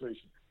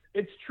conversation.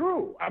 It's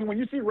true. I mean, when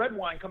you see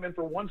Redwine come in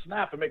for one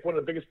snap and make one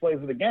of the biggest plays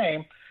of the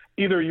game,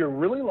 either you're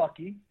really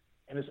lucky,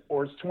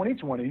 or it's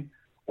 2020,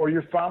 or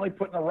you're finally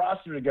putting a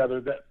roster together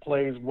that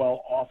plays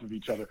well off of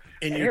each other.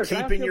 And you're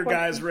keeping your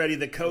guys ready,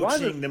 the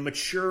coaching, the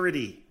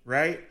maturity,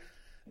 right?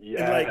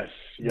 Yes,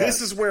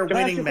 This is where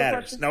winning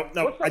matters.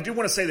 No, I do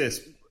want to say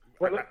this.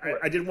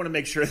 I did want to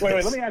make sure.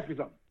 Wait, let me ask you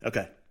something.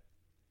 Okay.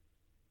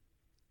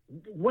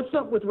 What's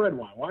up with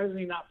Redwine? Why is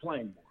he not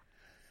playing more?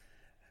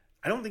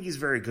 I don't think he's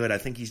very good. I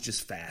think he's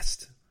just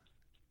fast.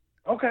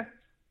 Okay.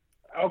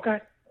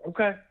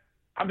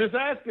 I'm just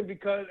asking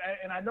because,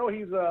 and I know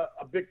he's a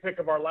big pick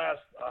of our last.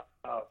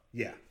 I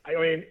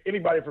mean,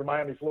 anybody from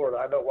Miami, Florida,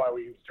 I know why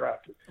he was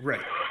drafted.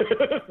 Right.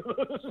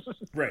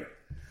 Right.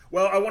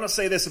 Well, I want to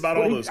say this about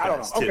all those guys, I don't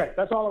know. too. Okay,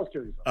 that's all I was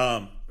curious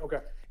about. Okay.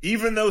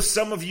 Even though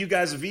some of you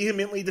guys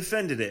vehemently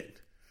defended it,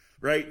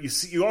 right?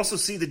 You also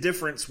see the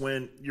difference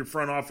when your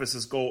front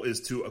office's goal is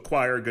to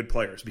acquire good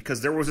players,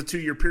 because there was a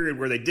 2-year period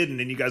where they didn't,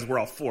 and you guys were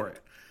all for it.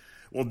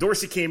 Well,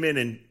 Dorsey came in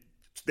and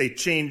they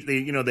changed.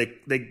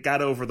 They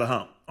got over the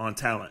hump on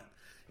talent,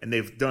 and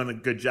they've done a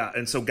good job.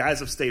 And so guys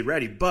have stayed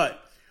ready. But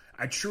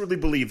I truly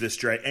believe this,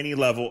 Dre, any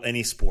level,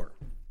 any sport.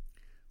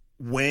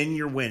 When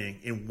you're winning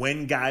and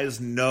when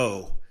guys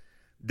know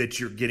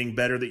that you're getting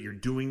better, that you're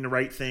doing the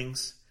right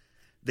things,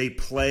 they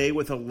play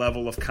with a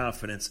level of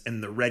confidence,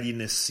 and the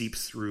readiness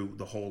seeps through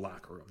the whole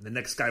locker room. The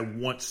next guy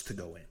wants to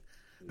go in.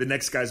 The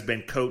next guy's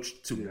been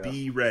coached to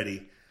be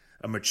ready.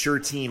 A mature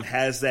team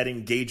has that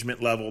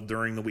engagement level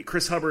during the week.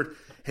 Chris Hubbard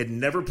had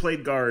never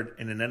played guard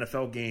in an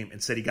NFL game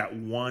and said he got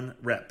 1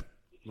 rep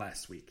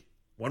last week.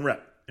 1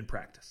 rep in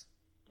practice.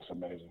 That's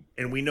amazing.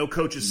 And we know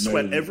coaches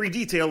sweat every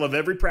detail of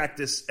every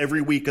practice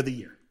every week of the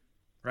year,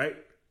 right?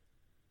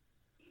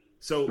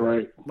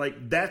 So,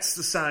 that's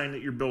the sign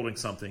that you're building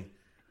something.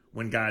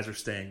 when guys are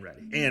staying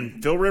ready.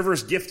 And Phil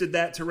Rivers gifted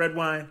that to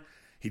Redwine.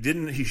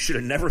 He should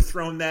have never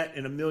thrown that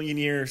in a million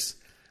years,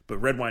 but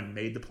Redwine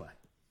made the play.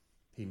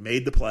 He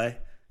made the play,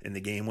 and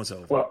the game was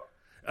over. Well,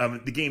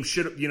 the game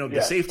should have,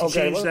 the safety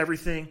changed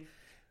everything,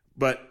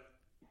 but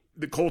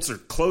the Colts are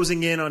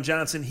closing in on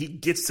Johnson. He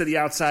gets to the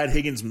outside.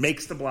 Higgins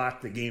makes the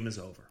block. The game is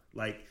over.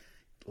 Like,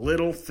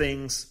 little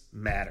things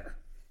matter.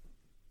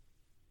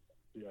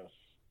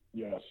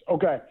 Yes.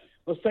 Okay,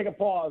 let's take a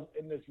pause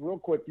in this real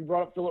quick. You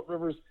brought up Phillip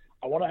Rivers.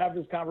 I want to have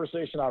this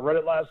conversation. I read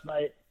it last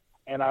night,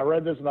 and I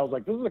read this, and I was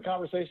like, this is a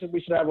conversation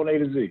we should have on A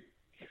to Z.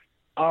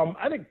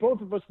 I think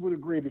both of us would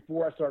agree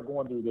before I start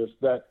going through this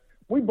that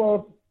we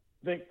both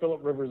think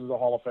Phillip Rivers is a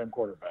Hall of Fame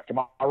quarterback. Am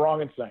I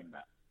wrong in saying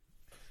that?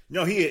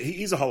 No,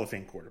 he's a Hall of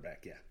Fame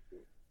quarterback, yeah.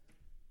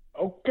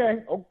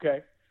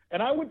 Okay.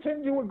 And I would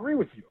tend to agree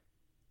with you.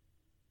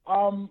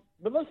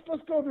 But let's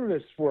go through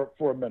this for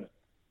a minute.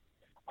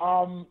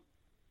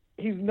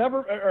 He's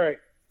never – all right,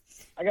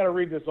 I got to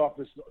read this off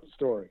this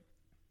story.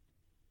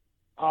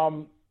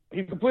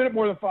 He's completed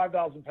more than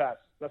 5,000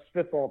 passes. That's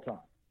fifth all time.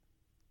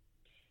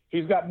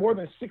 He's got more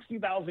than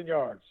 60,000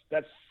 yards.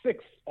 That's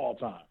sixth all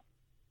time.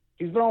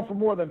 He's thrown for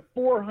more than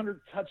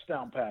 400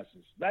 touchdown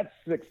passes. That's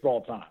sixth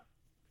all time.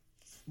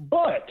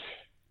 But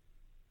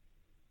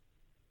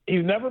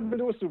he's never been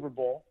to a Super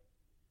Bowl.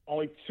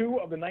 Only 2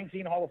 of the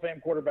 19 Hall of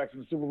Fame quarterbacks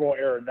in the Super Bowl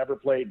era never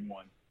played in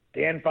one.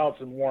 Dan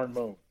Fouts and Warren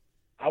Moon.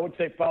 I would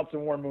take Fouts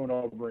and Warren Moon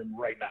over him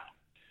right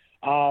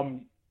now.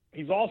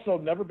 He's also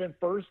never been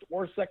first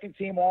or second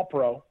team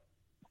All-Pro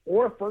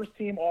or first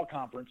team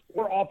All-Conference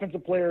or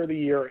Offensive Player of the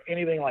Year or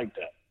anything like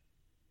that.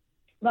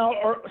 Now,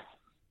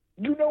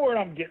 you know where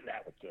I'm getting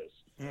at with this.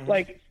 Mm-hmm.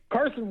 Like,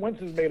 Carson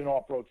Wentz has made an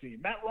All-Pro team.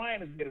 Matt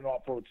Ryan has made an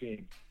All-Pro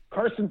team.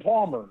 Carson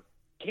Palmer,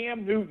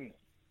 Cam Newton.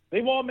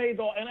 They've all made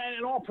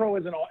and All-Pro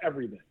isn't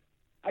everything.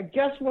 I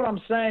guess what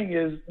I'm saying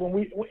is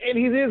and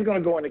he is going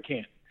to go into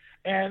Canton.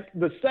 And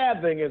the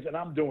sad thing is, and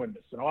I'm doing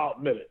this, and I'll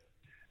admit it,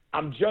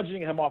 I'm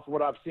judging him off of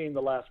what I've seen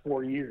the last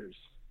 4 years,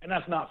 and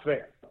that's not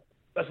fair.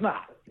 That's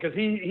not, because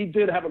he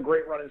did have a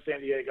great run in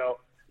San Diego.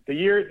 The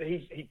year that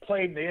he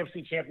played in the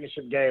AFC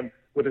Championship game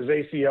with his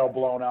ACL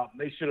blown out, and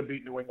they should have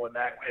beat New England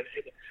that way.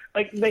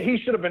 He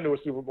should have been to a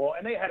Super Bowl,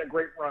 and they had a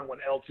great run when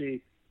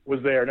LT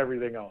was there and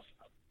everything else.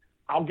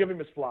 I'll give him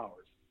his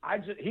flowers.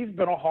 He's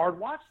been a hard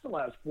watch the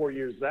last 4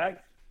 years,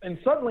 Zach, and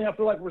suddenly I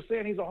feel like we're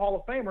saying he's a Hall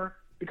of Famer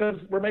because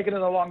we're making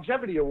it a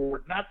longevity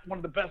award, not one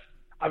of the best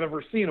I've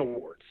ever seen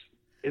awards.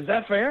 Is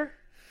that fair?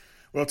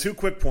 Well, 2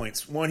 quick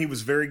points. 1, he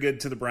was very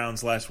good to the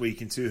Browns last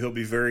week, and 2, he'll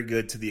be very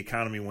good to the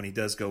economy when he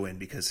does go in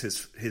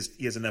because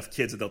he has enough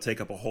kids that they'll take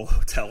up a whole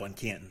hotel in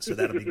Canton, so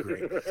that'll be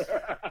great.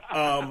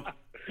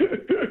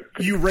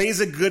 You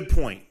raise a good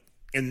point,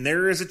 and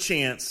there is a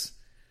chance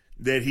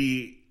that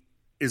he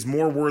is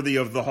more worthy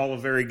of the Hall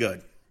of Very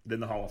Good than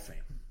the Hall of Fame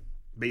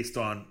based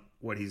on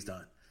what he's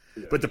done.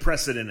 Yeah. But the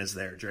precedent is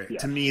there, Dre. Yeah.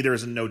 To me,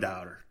 there's no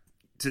doubter.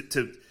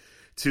 To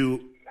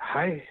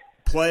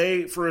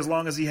play for as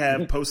long as he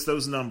had, post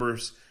those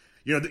numbers.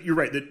 You're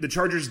right. The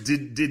Chargers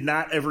did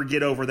not ever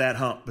get over that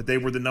hump, but they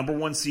were the number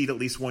 1 seed at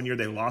least one year.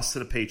 They lost to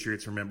the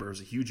Patriots. Remember, it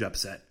was a huge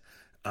upset.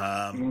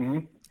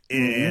 And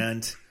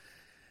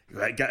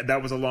that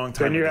was a long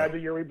time ago. Then you had the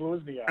year he blew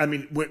his knee out. I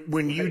mean,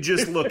 when you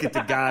just look at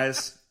the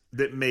guys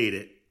that made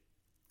it,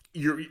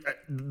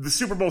 the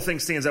Super Bowl thing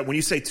stands out. When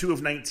you say 2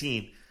 of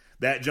 19,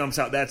 that jumps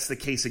out. That's the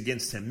case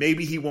against him.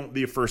 Maybe he won't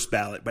be a first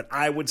ballot, but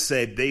I would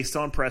say based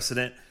on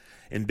precedent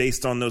and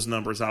based on those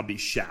numbers, I'll be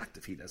shocked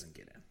if he doesn't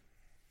get in.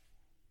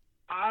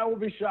 I will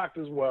be shocked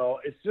as well.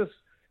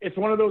 It's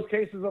one of those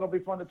cases that'll be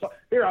fun to talk.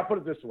 Here, I'll put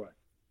it this way.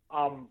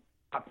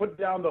 I put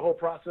down the whole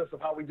process of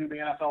how we do the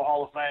NFL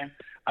Hall of Fame.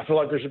 I feel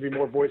like there should be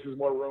more voices,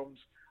 more rooms.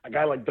 A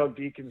guy like Doug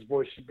Deacon's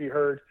voice should be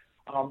heard.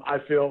 I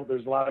feel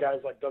there's a lot of guys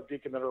like Doug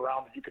Deacon that are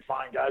around that you could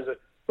find guys that,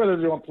 whether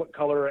they're doing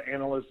color or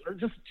analysts or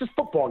just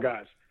football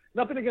guys.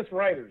 Nothing against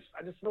writers.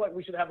 I just feel like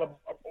we should have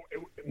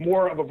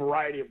more of a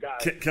variety of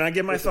guys. Can I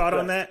get my thought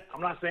on that?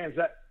 I'm not saying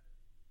that.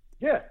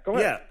 Yeah, go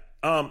ahead.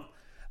 Yeah.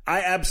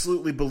 I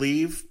absolutely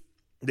believe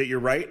that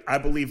you're right. I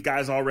believe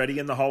guys already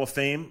in the Hall of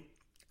Fame,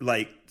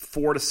 like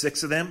 4 to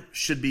 6 of them,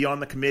 should be on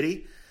the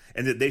committee,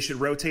 and that they should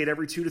rotate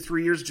every 2 to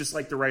 3 years, just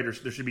like the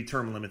writers. There should be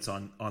term limits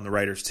on the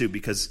writers too,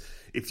 because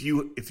if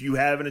you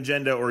have an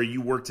agenda or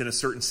you worked in a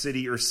certain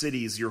city or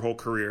cities your whole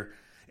career,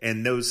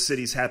 and those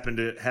cities happen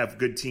to have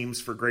good teams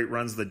for great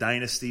runs, the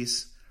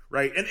dynasties,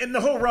 right? And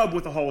the whole rub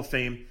with the Hall of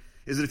Fame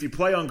is that if you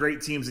play on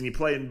great teams and you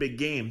play in big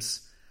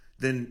games,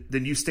 then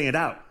you stand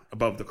out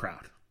above the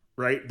crowd,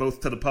 right?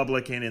 Both to the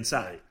public and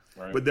inside.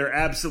 Right. But there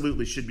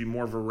absolutely should be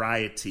more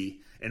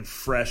variety and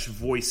fresh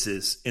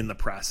voices in the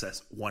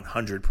process,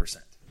 100%.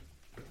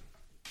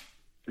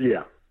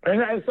 Yeah.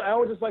 And I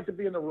would just like to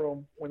be in the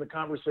room when the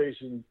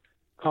conversation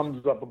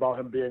comes up about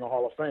him being a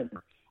Hall of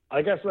Famer.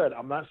 Like I said,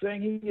 I'm not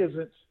saying he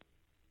isn't.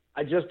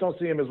 I just don't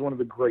see him as one of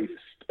the greatest.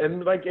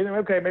 And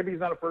okay, maybe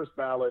he's not a first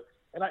ballot,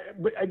 but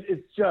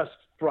it's just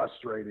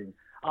frustrating.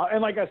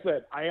 And like I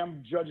said, I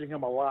am judging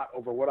him a lot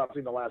over what I've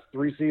seen the last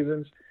 3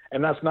 seasons,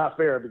 and that's not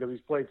fair because he's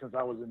played since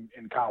I was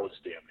in college,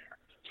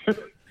 damn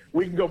near.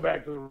 we can go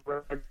back to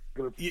the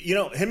regular. You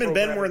know, him and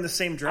Ben were in the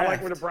same draft. I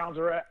like where the Browns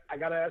are at. I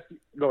got to ask you.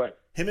 Go ahead.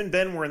 Him and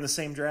Ben were in the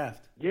same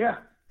draft. Yeah,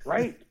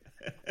 right.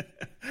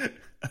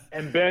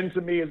 And Ben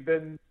to me has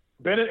been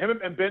Ben's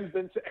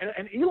been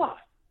and Eli.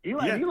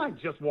 Eli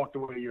just walked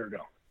away a year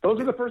ago. Those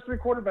are the first three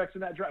quarterbacks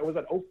in that draft. Was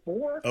that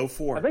 04?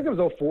 04. I think it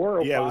was 04 or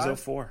 05. Yeah, it was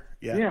 04.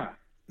 Yeah. Yeah.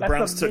 The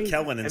Browns took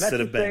Kellen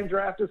instead of Ben. Same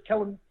draft as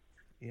Kellen.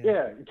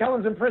 Yeah,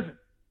 Kellen's in prison.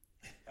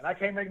 And I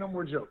can't make no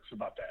more jokes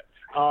about that.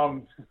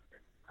 I'm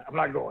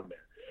not going there.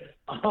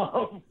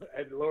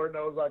 And Lord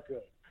knows I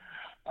could.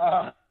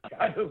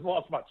 I just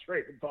lost my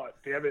train of thought,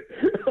 damn it.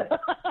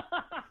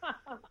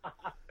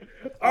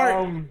 All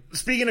right.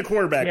 Speaking of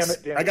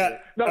quarterbacks,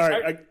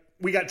 damn it.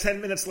 We got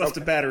 10 minutes left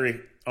of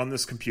battery on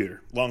this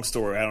computer. Long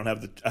story. I don't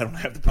have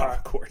the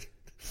power cord.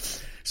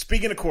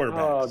 Speaking of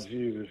quarterbacks. Oh,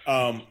 Jesus.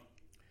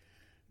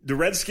 The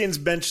Redskins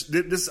bench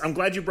this. I'm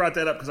glad you brought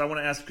that up because I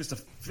want to ask just a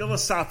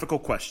philosophical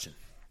question.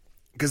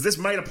 Because this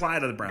might apply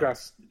to the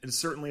Browns. Okay. It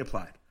certainly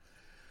applied.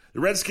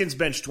 The Redskins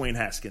benched Dwayne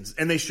Haskins,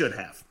 and they should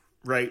have,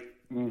 right?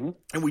 Mm-hmm.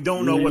 And we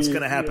don't know what's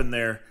going to happen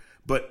there,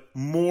 but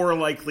more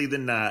likely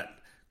than not,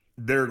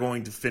 they're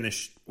going to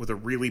finish with a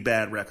really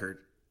bad record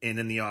and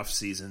in the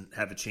offseason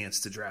have a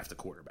chance to draft a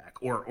quarterback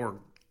or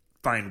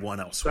find one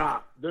elsewhere.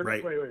 Stop.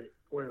 Right?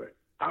 Wait.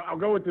 I'll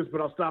go with this,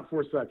 but I'll stop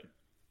for a second.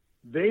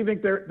 They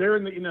think they're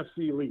in the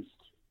NFC least.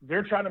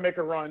 They're trying to make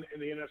a run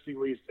in the NFC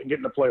least and get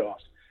in the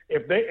playoffs.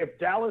 If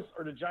Dallas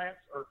or the Giants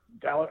or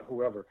Dallas,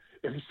 whoever,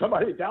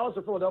 Dallas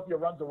or Philadelphia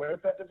runs away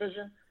with that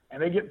division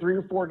and they get 3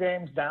 or 4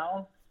 games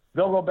down,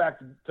 they'll go back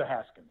to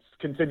Haskins.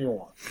 Continue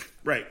on.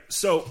 Right.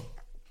 So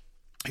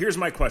here's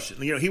my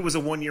question. You know, he was a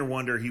one-year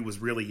wonder. He was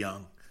really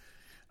young.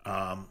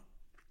 And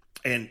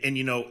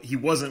you know, he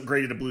wasn't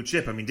graded a blue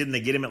chip. I mean, didn't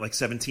they get him at like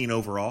 17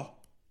 overall?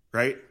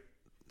 Right?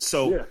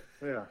 So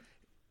yeah.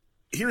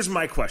 Here's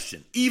my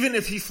question. Even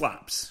if he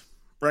flops,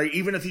 right?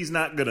 Even if he's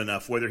not good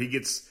enough, whether he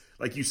gets,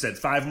 like you said,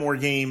 5 more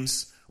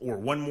games or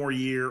 1 more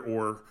year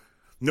or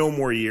no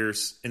more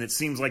years, and it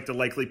seems like the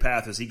likely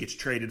path is he gets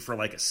traded for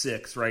like a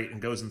 6th, right,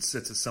 and goes and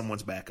sits as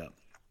someone's backup.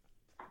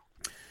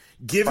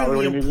 Given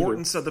the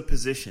importance of the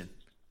position,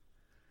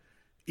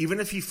 even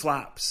if he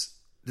flops,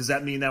 does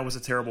that mean that was a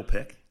terrible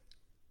pick?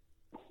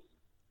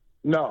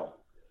 No,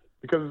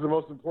 because it's the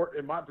most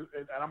important, and I'm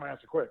going to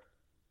answer quick,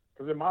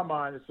 because in my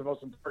mind, it's the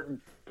most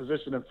important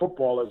position in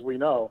football, as we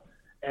know,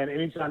 and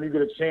anytime you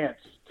get a chance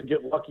to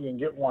get lucky and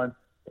get one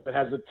that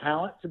has the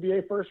talent to be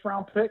a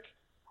first-round pick,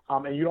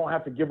 and you don't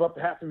have to give up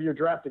half of your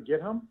draft to get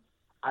him,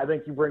 I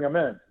think you bring him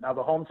in. Now,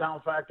 the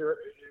hometown factor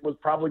was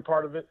probably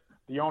part of it.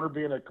 The owner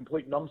being a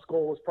complete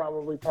numbskull was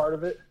probably part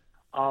of it.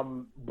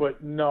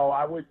 But no,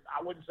 I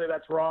wouldn't say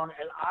that's wrong.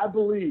 And I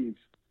believe,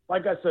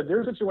 like I said,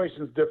 their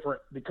situation is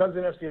different because the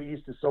NFC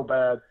East is so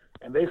bad,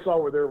 and they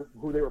saw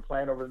who they were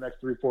playing over the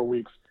next 3-4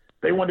 weeks.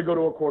 They wanted to go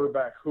to a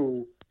quarterback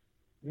who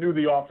knew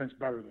the offense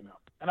better than them,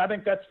 and I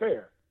think that's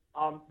fair.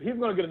 He's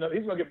going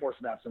to get more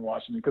snaps in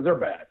Washington because they're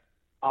bad.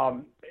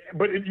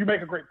 But you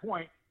make a great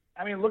point.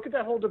 I mean, look at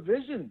that whole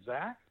division,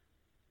 Zach.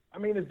 I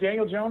mean, is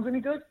Daniel Jones any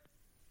good?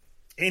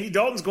 Andy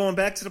Dalton's going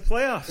back to the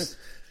playoffs.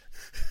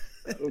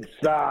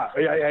 Stop.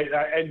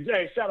 And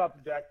hey, shout out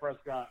to Dak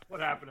Prescott.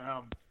 What happened to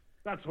him?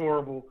 That's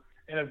horrible.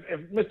 And if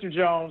Mr.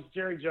 Jones,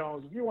 Jerry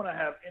Jones, if you want to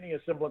have any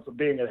semblance of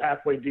being a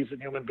halfway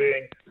decent human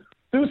being,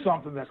 do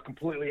something that's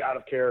completely out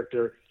of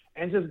character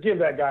and just give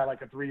that guy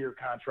like a 3-year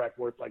contract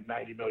worth like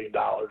 $90 million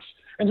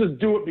and just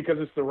do it because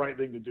it's the right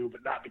thing to do,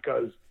 but not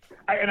because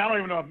I don't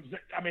even know.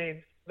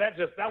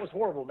 That was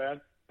horrible,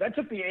 man. That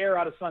took the air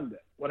out of Sunday,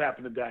 what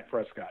happened to Dak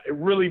Prescott. It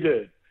really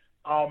did.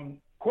 All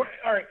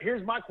right,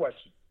 here's my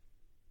question.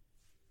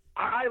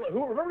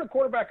 Remember the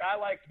quarterback I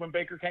liked when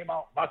Baker came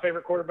out? My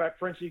favorite quarterback,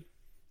 Frenchie?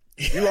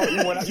 You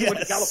went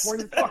to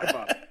California to talk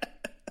about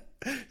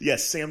it.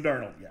 Yes, Sam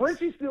Darnold. Yes.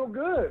 Frenchie's still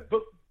good,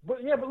 but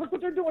look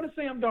what they're doing to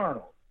Sam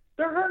Darnold.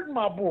 They're hurting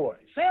my boy.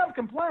 Sam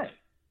can play.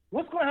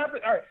 What's going to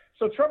happen? All right,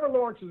 so Trevor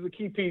Lawrence is the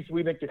key piece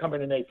we think to come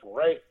in April,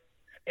 right?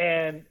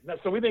 And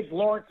so we think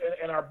Lawrence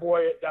and our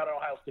boy down at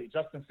Ohio State,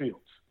 Justin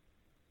Fields.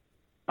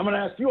 I'm going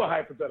to ask you a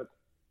hypothetical.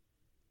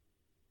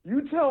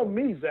 You tell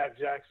me, Zach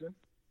Jackson,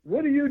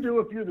 what do you do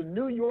if you're the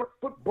New York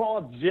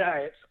Football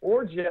Giants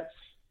or Jets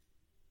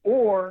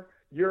or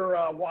you're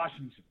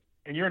Washington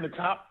and you're in the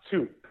top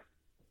 2?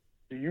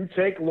 Do you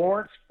take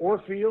Lawrence or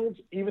Fields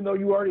even though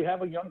you already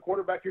have a young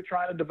quarterback you're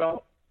trying to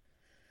develop?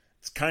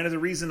 It's kind of the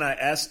reason I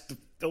asked the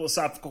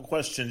philosophical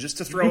question, just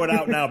to throw it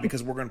out now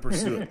because we're going to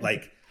pursue it.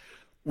 Like,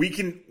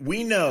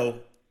 we know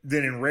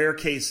that in rare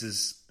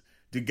cases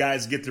do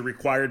guys get the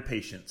required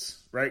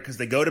patience, right? Because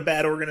they go to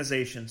bad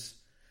organizations.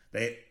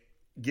 They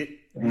get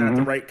not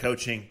the right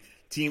coaching.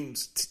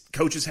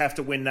 Coaches have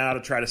to win now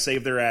to try to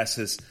save their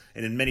asses.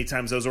 And in many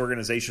times those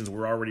organizations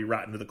were already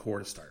rotten to the core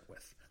to start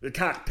with. The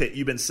cockpit,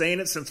 you've been saying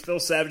it since Phil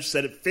Savage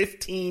said it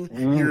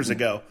 15 years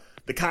ago.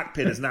 The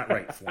cockpit is not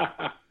right for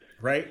it,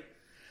 right?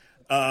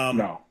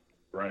 No,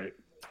 right.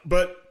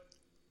 But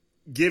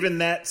given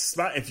that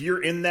spot, if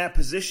you're in that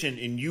position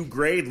and you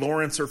grade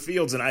Lawrence or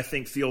Fields, and I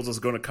think Fields is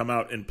going to come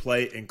out and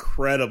play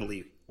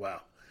incredibly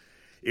well.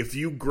 If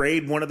you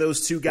grade one of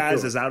those two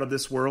guys as out of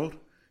this world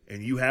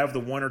and you have the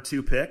 1 or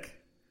 2 pick,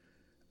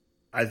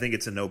 I think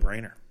it's a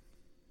no-brainer.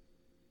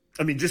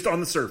 I mean, just on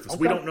the surface.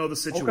 We don't know the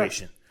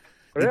situation.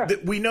 Yeah.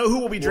 We know who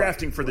will be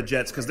drafting for the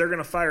Jets because they're going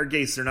to fire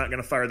Gase. They're not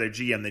going to fire their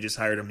GM. They just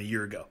hired him a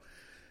year ago.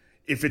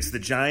 If it's the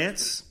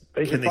Giants,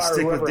 can they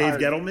stick with Dave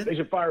Gettleman? They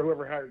should fire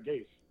whoever hired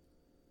Gase.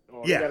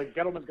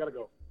 Gettleman's got to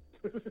go.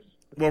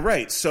 Well,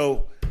 right.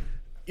 So,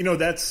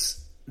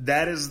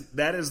 that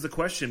is the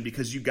question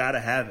because you got to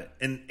have it.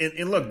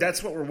 And look,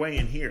 that's what we're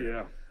weighing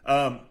here.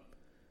 Yeah.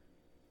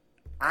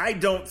 I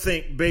don't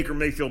think Baker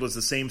Mayfield is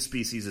the same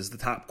species as the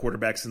top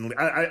quarterbacks in the league.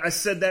 I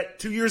said that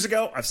 2 years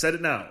ago. I've said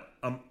it now.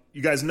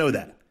 You guys know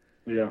that.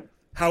 Yeah.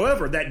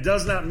 However, that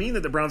does not mean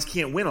that the Browns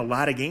can't win a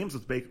lot of games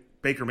with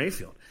Baker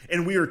Mayfield.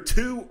 And we are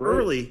too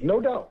early,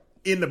 no doubt,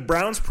 in the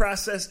Browns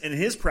process and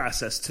his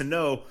process to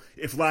know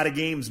if a lot of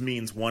games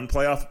means 1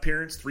 playoff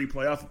appearance, 3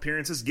 playoff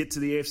appearances, get to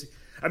the AFC.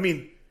 I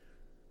mean,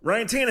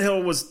 Ryan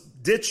Tannehill was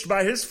ditched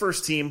by his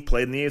first team,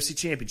 played in the AFC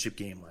Championship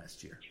game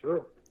last year.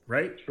 True.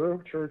 Right?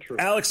 True.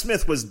 Alex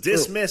Smith was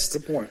dismissed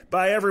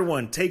by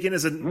everyone, taken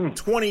as a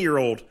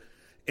 20-year-old,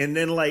 and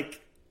then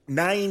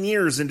 9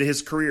 years into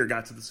his career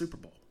got to the Super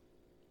Bowl.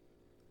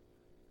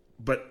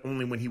 But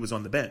only when he was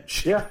on the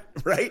bench. Yeah.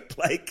 Right?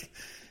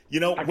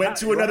 Went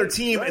to another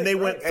team and they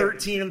went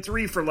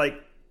 13-3 for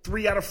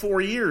 3 out of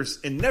 4 years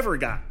and never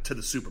got to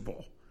the Super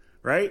Bowl.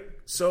 Right?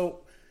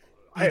 So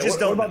you just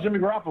don't know. What about Jimmy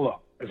Garoppolo?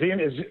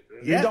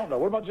 You don't know.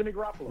 What about Jimmy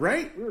Garoppolo?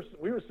 Right.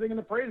 We were singing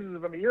the praises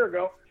of him a year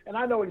ago, and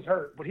I know he's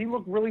hurt, but he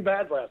looked really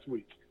bad last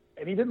week,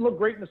 and he didn't look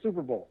great in the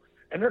Super Bowl.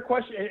 And their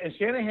question, and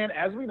Shanahan,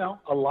 as we know,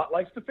 a lot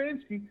like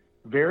Stefanski,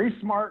 very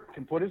smart,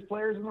 can put his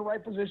players in the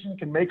right position,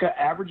 can make an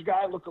average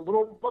guy look a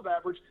little above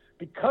average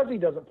because he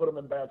doesn't put them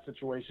in bad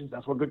situations.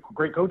 That's what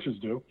great coaches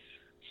do.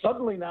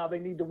 Suddenly now they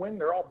need to win.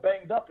 They're all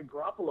banged up, and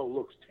Garoppolo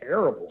looks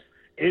terrible.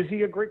 Is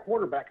he a great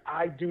quarterback?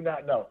 I do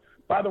not know.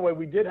 By the way,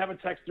 we did have a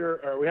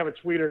texter, or we have a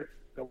tweeter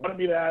that wanted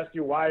me to ask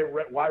you why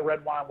Red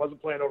Wine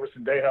wasn't playing over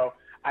Sendejo.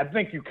 I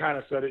think you kind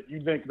of said it. You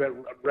think that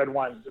Red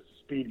Wine is just a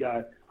speed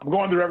guy. I'm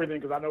going through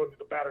everything because I know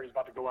the battery's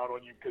about to go out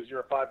on you because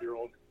you're a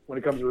 5-year-old when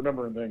it comes to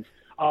remembering things.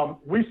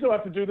 We still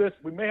have to do this.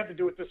 We may have to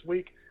do it this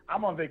week.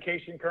 I'm on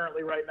vacation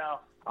currently right now.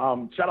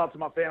 Shout out to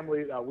my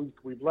family.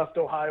 We've left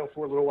Ohio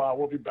for a little while.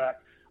 We'll be back.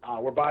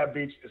 We're by a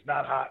beach. It's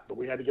not hot, but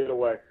we had to get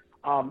away.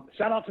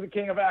 Shout out to the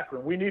King of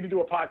Akron. We need to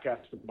do a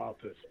podcast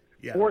about this.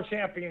 Yeah. 4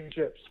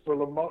 championships for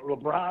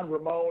LeBron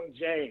Ramon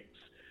James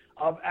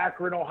of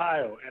Akron,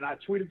 Ohio. And I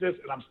tweeted this,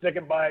 and I'm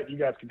sticking by it. You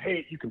guys can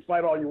hate. You can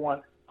fight all you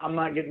want. I'm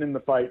not getting in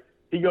the fight.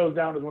 He goes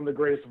down as one of the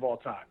greest of all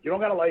time. You don't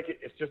got to like it.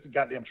 It's just the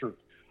goddamn truth.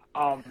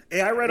 Hey,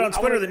 I read on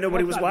Twitter that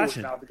nobody was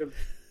watching. Stop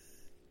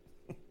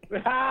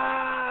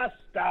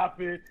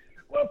it.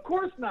 Well, of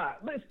course not.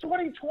 It's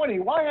 2020.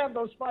 Why have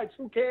those fights?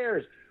 Who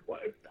cares?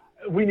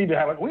 We need to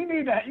have it.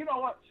 You know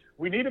what?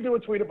 We need to do a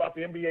tweet about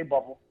the NBA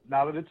bubble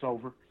now that it's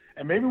over.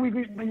 And maybe we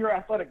get your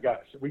athletic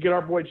guys. We get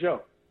our boy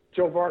Joe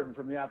Varden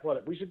from the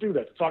Athletic. We should do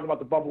that to talk about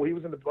the bubble. He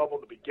was in the bubble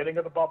at the beginning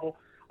of the bubble.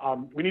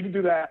 We need to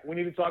do that. We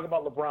need to talk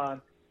about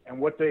LeBron and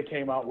what they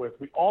came out with.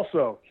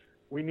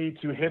 We need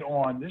to hit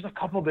on – there's a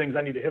couple things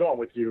I need to hit on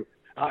with you,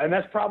 and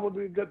that's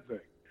probably a good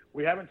thing.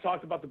 We haven't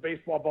talked about the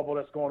baseball bubble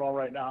that's going on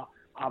right now,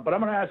 but I'm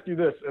going to ask you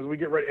this as we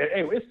get ready.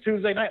 Hey, it's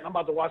Tuesday night, and I'm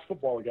about to watch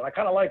football again. I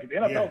kind of like it. The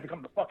NFL is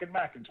becoming the fucking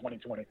Mac in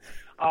 2020.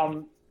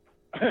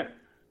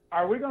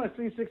 Are we going to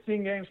see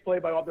 16 games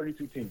played by all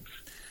 32 teams?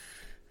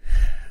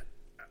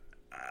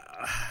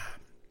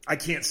 I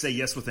can't say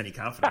yes with any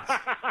confidence.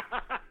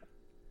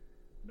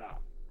 No.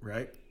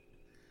 Right?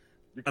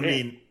 You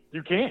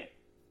can't.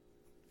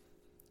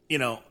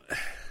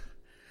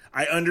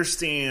 I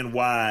understand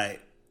why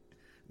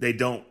they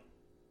don't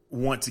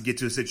want to get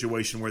to a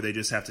situation where they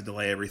just have to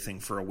delay everything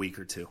for a week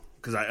or two.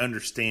 Because I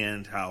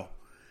understand how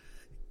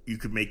you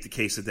could make the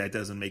case that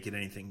doesn't make it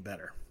anything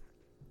better.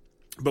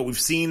 But we've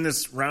seen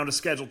this round of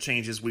schedule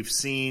changes. We've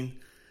seen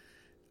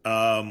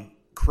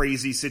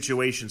crazy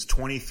situations.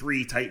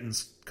 23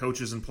 Titans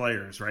coaches and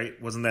players, right?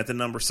 Wasn't that the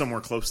number?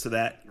 Somewhere close to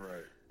that.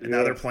 Right. And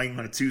now they're playing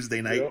on a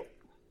Tuesday night. Yep.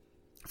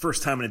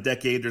 First time in a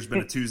decade there's been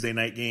a Tuesday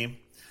night game.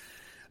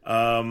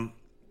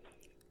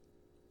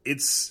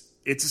 It's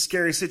a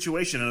scary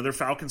situation. Another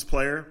Falcons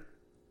player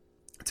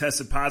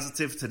tested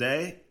positive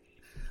today.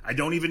 I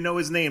don't even know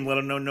his name, let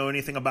alone know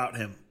anything about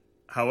him.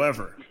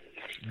 However,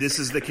 this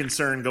is the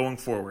concern going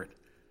forward.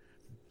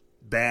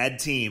 Bad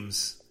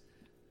teams,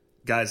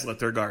 guys let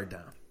their guard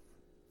down.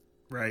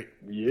 Right?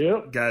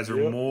 Yep. Guys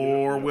are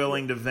more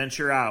willing to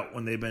venture out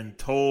when they've been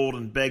told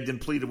and begged and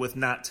pleaded with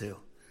not to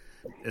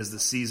as the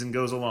season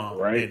goes along.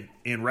 Right.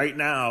 And right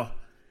now,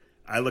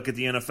 I look at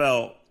the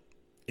NFL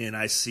and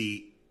I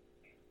see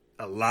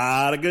a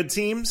lot of good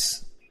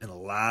teams and a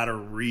lot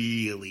of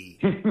really,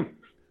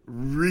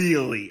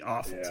 really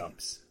awful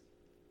teams.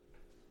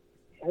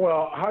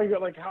 Well, how are you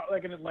going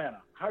like in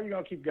Atlanta? How are you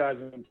going to keep guys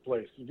in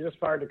place? You just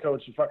fired the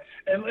coach.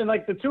 And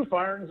like the 2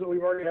 firings that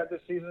we've already had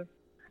this season,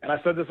 and I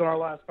said this on our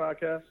last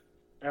podcast,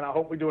 and I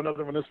hope we do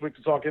another one this week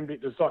to talk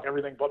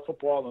everything but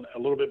football and a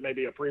little bit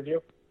maybe a preview.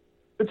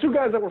 The 2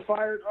 guys that were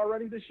fired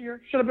already this year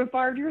should have been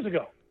fired years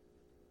ago.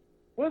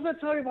 What does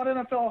that tell you about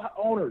NFL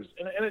owners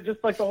and it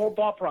just like the whole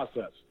thought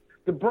process?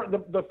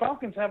 The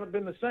Falcons haven't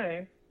been the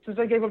same since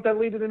they gave up that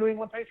lead to the New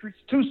England Patriots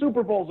 2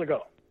 Super Bowls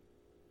ago.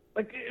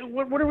 Like,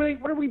 what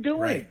are we doing?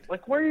 Right.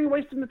 Like, why are you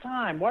wasting the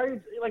time? Why are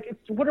you, like,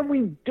 what are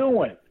we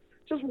doing?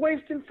 Just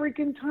wasting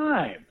freaking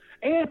time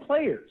and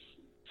players.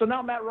 So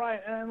now Matt Ryan,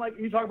 and like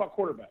you talk about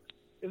quarterbacks,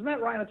 is Matt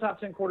Ryan a top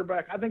 10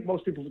 quarterback? I think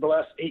most people for the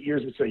last 8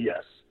 years would say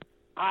yes.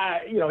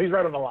 He's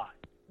right on the line,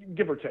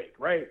 give or take,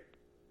 right?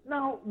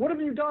 Now, what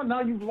have you done?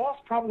 Now you've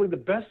lost probably the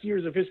best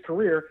years of his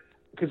career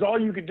because all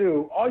you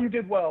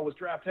did well was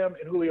draft him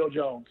and Julio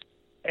Jones,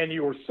 and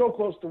you were so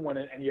close to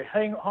winning, and you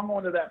hung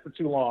on to that for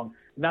too long.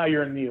 Now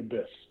you're in the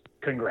abyss.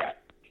 Congrats.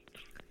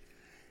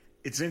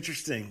 It's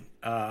interesting.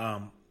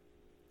 The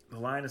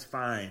line is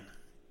fine,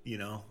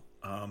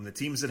 The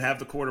teams that have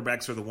the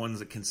quarterbacks are the ones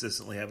that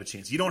consistently have a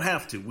chance. You don't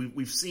have to.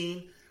 We've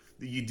seen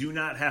that you do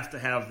not have to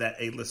have that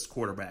A-list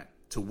quarterback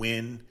to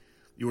win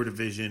your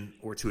division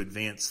or to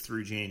advance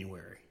through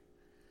January.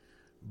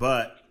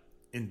 But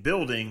in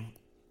building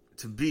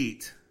to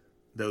beat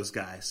those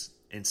guys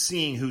and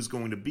seeing who's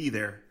going to be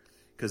there,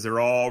 because they're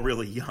all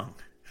really young.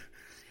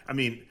 I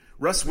mean,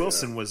 Russ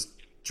Wilson was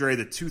during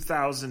the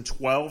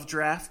 2012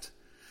 draft.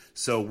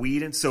 So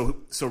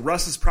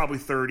Russ is probably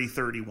 30,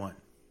 31,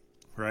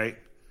 right?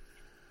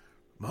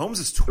 Mahomes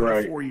is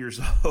 24 years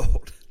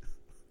old.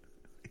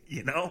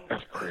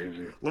 That's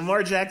crazy.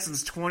 Lamar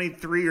Jackson's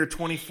 23 or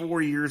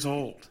 24 years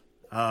old.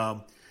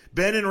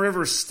 Ben and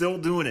Rivers still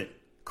doing it.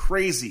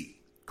 Crazy.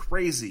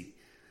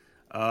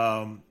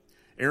 Aaron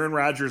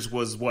Rodgers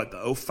was the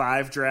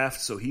 2005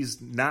 draft, so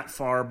he's not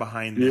far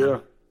behind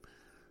them.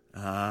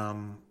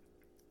 All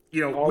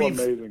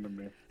amazing to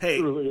me.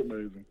 Hey, really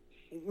amazing.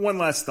 One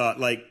last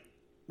thought. Like,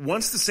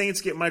 once the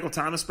Saints get Michael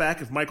Thomas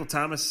back, if Michael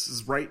Thomas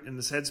is right in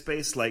his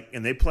headspace,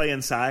 and they play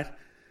inside,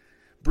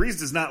 Breeze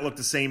does not look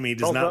the same. He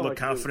does not look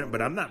confident,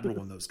 but I'm not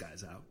ruling those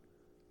guys out.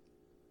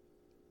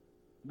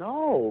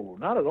 No,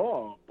 not at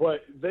all.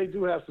 But they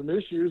do have some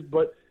issues.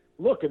 But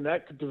look, in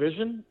that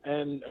division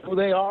and who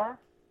they are,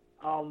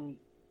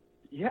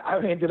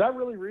 did I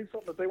really read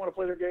something that they want to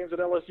play their games at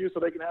LSU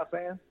so they can have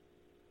fans?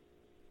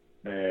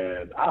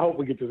 Man, I hope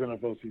we get this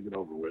NFL season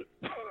over with.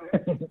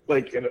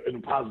 Like, in a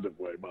positive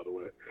way, by the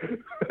way.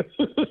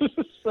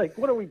 Like,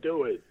 what are we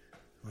doing?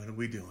 What are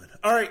we doing?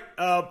 All right.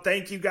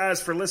 Thank you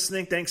guys for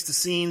listening. Thanks to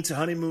Scene, to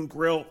Honeymoon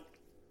Grill,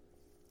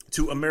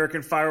 to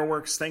American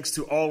Fireworks. Thanks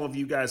to all of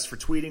you guys for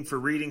tweeting, for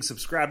reading.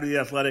 Subscribe to The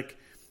Athletic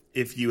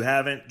if you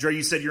haven't. Dre,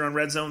 you said you're on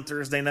Red Zone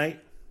Thursday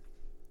night?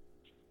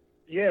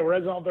 Yeah,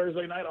 Red Zone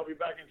Thursday night. I'll be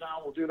back in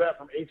town. We'll do that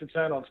from 8 to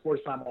 10 on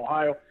Sports Time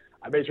Ohio.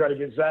 I may try to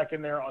get Zach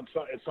in there at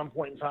some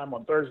point in time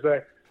on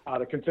Thursday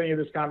to continue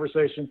this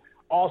conversation.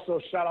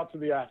 Also, shout out to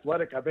The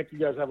Athletic. I think you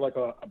guys have like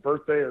a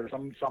birthday or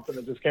something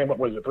that just came up.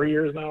 Was it 3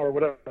 years now or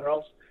whatever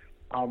else?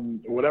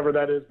 Whatever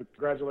that is. But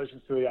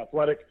congratulations to The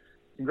Athletic.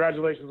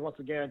 Congratulations once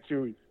again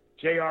to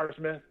J.R.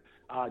 Smith,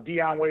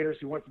 Deion Waiters,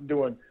 who went from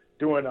doing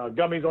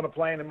gummies on a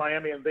plane in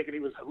Miami and thinking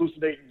he was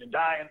hallucinating and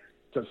dying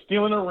to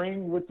stealing a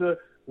ring with the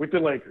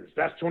Lakers.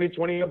 That's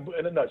 2020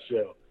 in a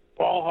nutshell.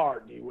 Ball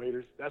hard, D.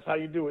 Waiters. That's how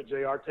you do it,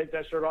 JR. Take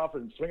that shirt off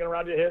and swing it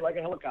around your head like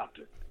a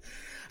helicopter.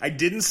 I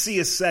didn't see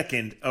a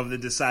second of the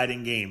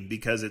deciding game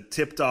because it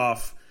tipped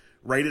off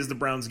right as the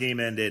Browns game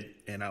ended,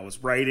 and I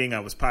was writing, I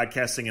was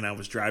podcasting, and I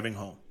was driving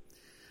home.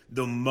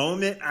 The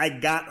moment I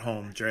got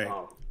home, Dre,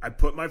 I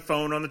put my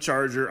phone on the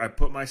charger, I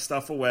put my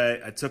stuff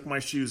away, I took my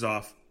shoes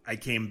off, I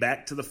came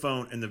back to the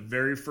phone, and the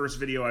very first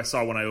video I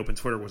saw when I opened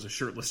Twitter was a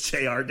shirtless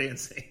JR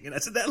dancing. And I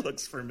said, that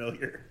looks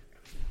familiar.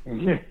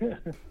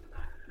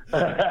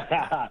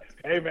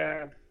 Hey,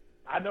 man,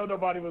 I know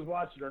nobody was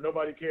watching or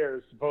nobody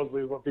cares,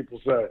 supposedly is what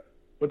people say.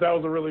 But that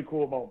was a really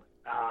cool moment.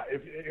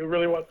 It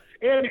really was.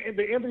 And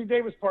the Anthony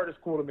Davis part is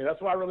cool to me.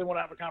 That's why I really want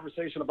to have a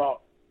conversation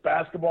about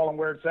basketball and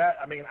where it's at.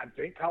 I mean, I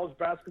think college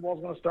basketball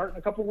is going to start in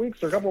a couple of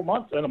weeks or a couple of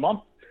months, in a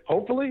month,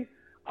 hopefully.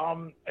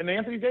 And the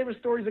Anthony Davis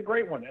story is a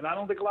great one. And I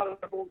don't think a lot of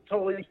people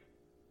totally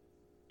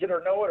get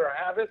or know it or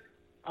have it.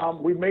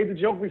 We've made the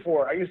joke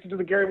before. I used to do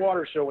the Gary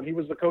Waters show when he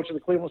was the coach of the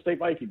Cleveland State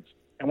Vikings.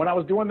 And when I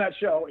was doing that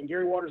show and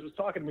Gary Waters was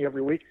talking to me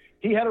every week,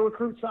 he had a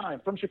recruit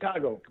signed from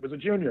Chicago. It was a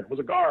junior, was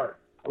a guard,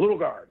 a little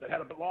guard that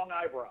had a long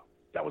eyebrow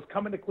that was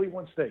coming to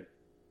Cleveland State.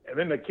 And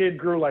then the kid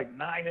grew like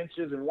 9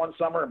 inches in one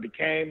summer and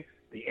became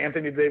the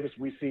Anthony Davis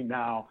we see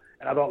now.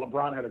 And I thought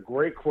LeBron had a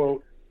great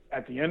quote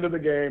at the end of the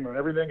game and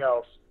everything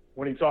else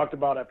when he talked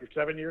about after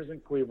 7 years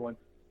in Cleveland,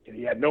 and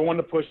he had no one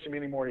to push him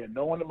anymore. He had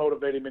no one to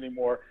motivate him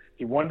anymore.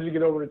 He wanted to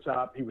get over the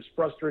top. He was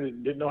frustrated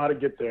and didn't know how to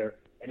get there.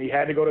 And he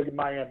had to go to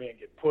Miami and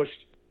get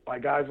pushed by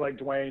guys like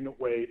Dwayne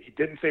Wade. He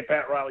didn't say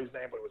Pat Riley's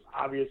name, but it was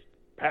obvious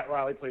Pat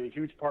Riley played a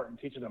huge part in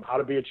teaching them how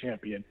to be a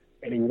champion.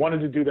 And he wanted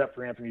to do that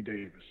for Anthony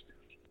Davis.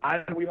 I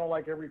know we don't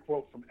like every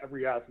quote from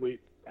every athlete.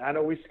 And I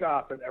know we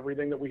scoff at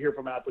everything that we hear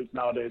from athletes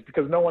nowadays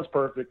because no one's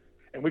perfect.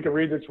 And we can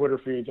read their Twitter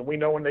feeds, and we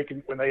know when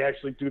they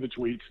actually do the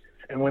tweets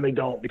and when they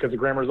don't because the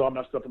grammar's all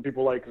messed up and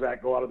people like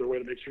Zach go out of their way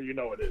to make sure you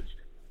know it is.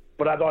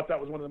 But I thought that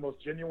was one of the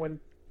most genuine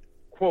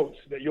quotes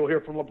that you'll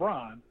hear from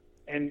LeBron.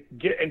 And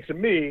to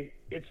me,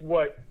 it's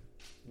what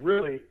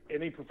really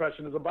any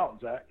profession is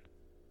about, Zach.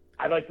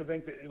 I like to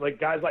think that like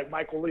guys like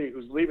Michael Lee,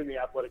 who's leaving the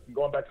Athletic and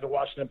going back to the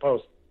Washington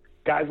Post,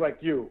 guys like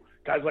you,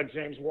 guys like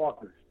James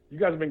Walker, you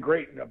guys have been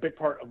great and a big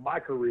part of my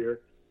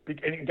career.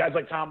 And guys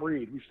like Tom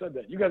Reed, we've said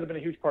that. You guys have been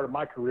a huge part of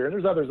my career, and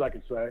there's others I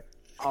could say,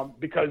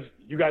 because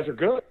you guys are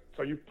good.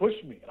 So you've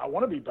pushed me, and I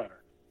want to be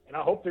better. And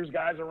I hope there's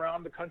guys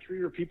around the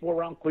country or people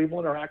around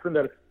Cleveland or Akron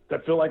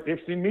that feel like they've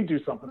seen me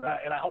do something,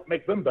 and I help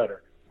make them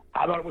better.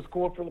 I thought it was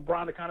cool for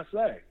LeBron to kind of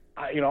say,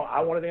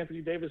 I wanted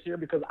Anthony Davis here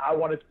because I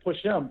wanted to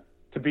push him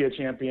to be a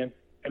champion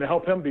and to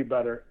help him be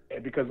better,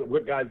 and because of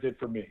what guys did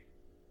for me.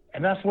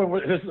 And that's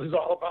what this is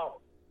all about,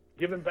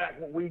 giving back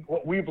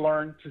what we've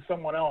learned to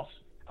someone else.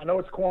 I know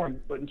it's corny,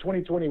 but in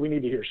 2020, we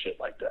need to hear shit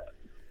like that.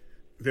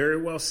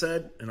 Very well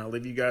said, and I'll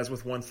leave you guys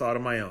with one thought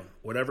of my own.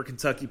 Whatever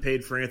Kentucky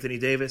paid for Anthony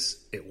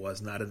Davis, it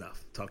was not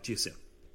enough. Talk to you soon.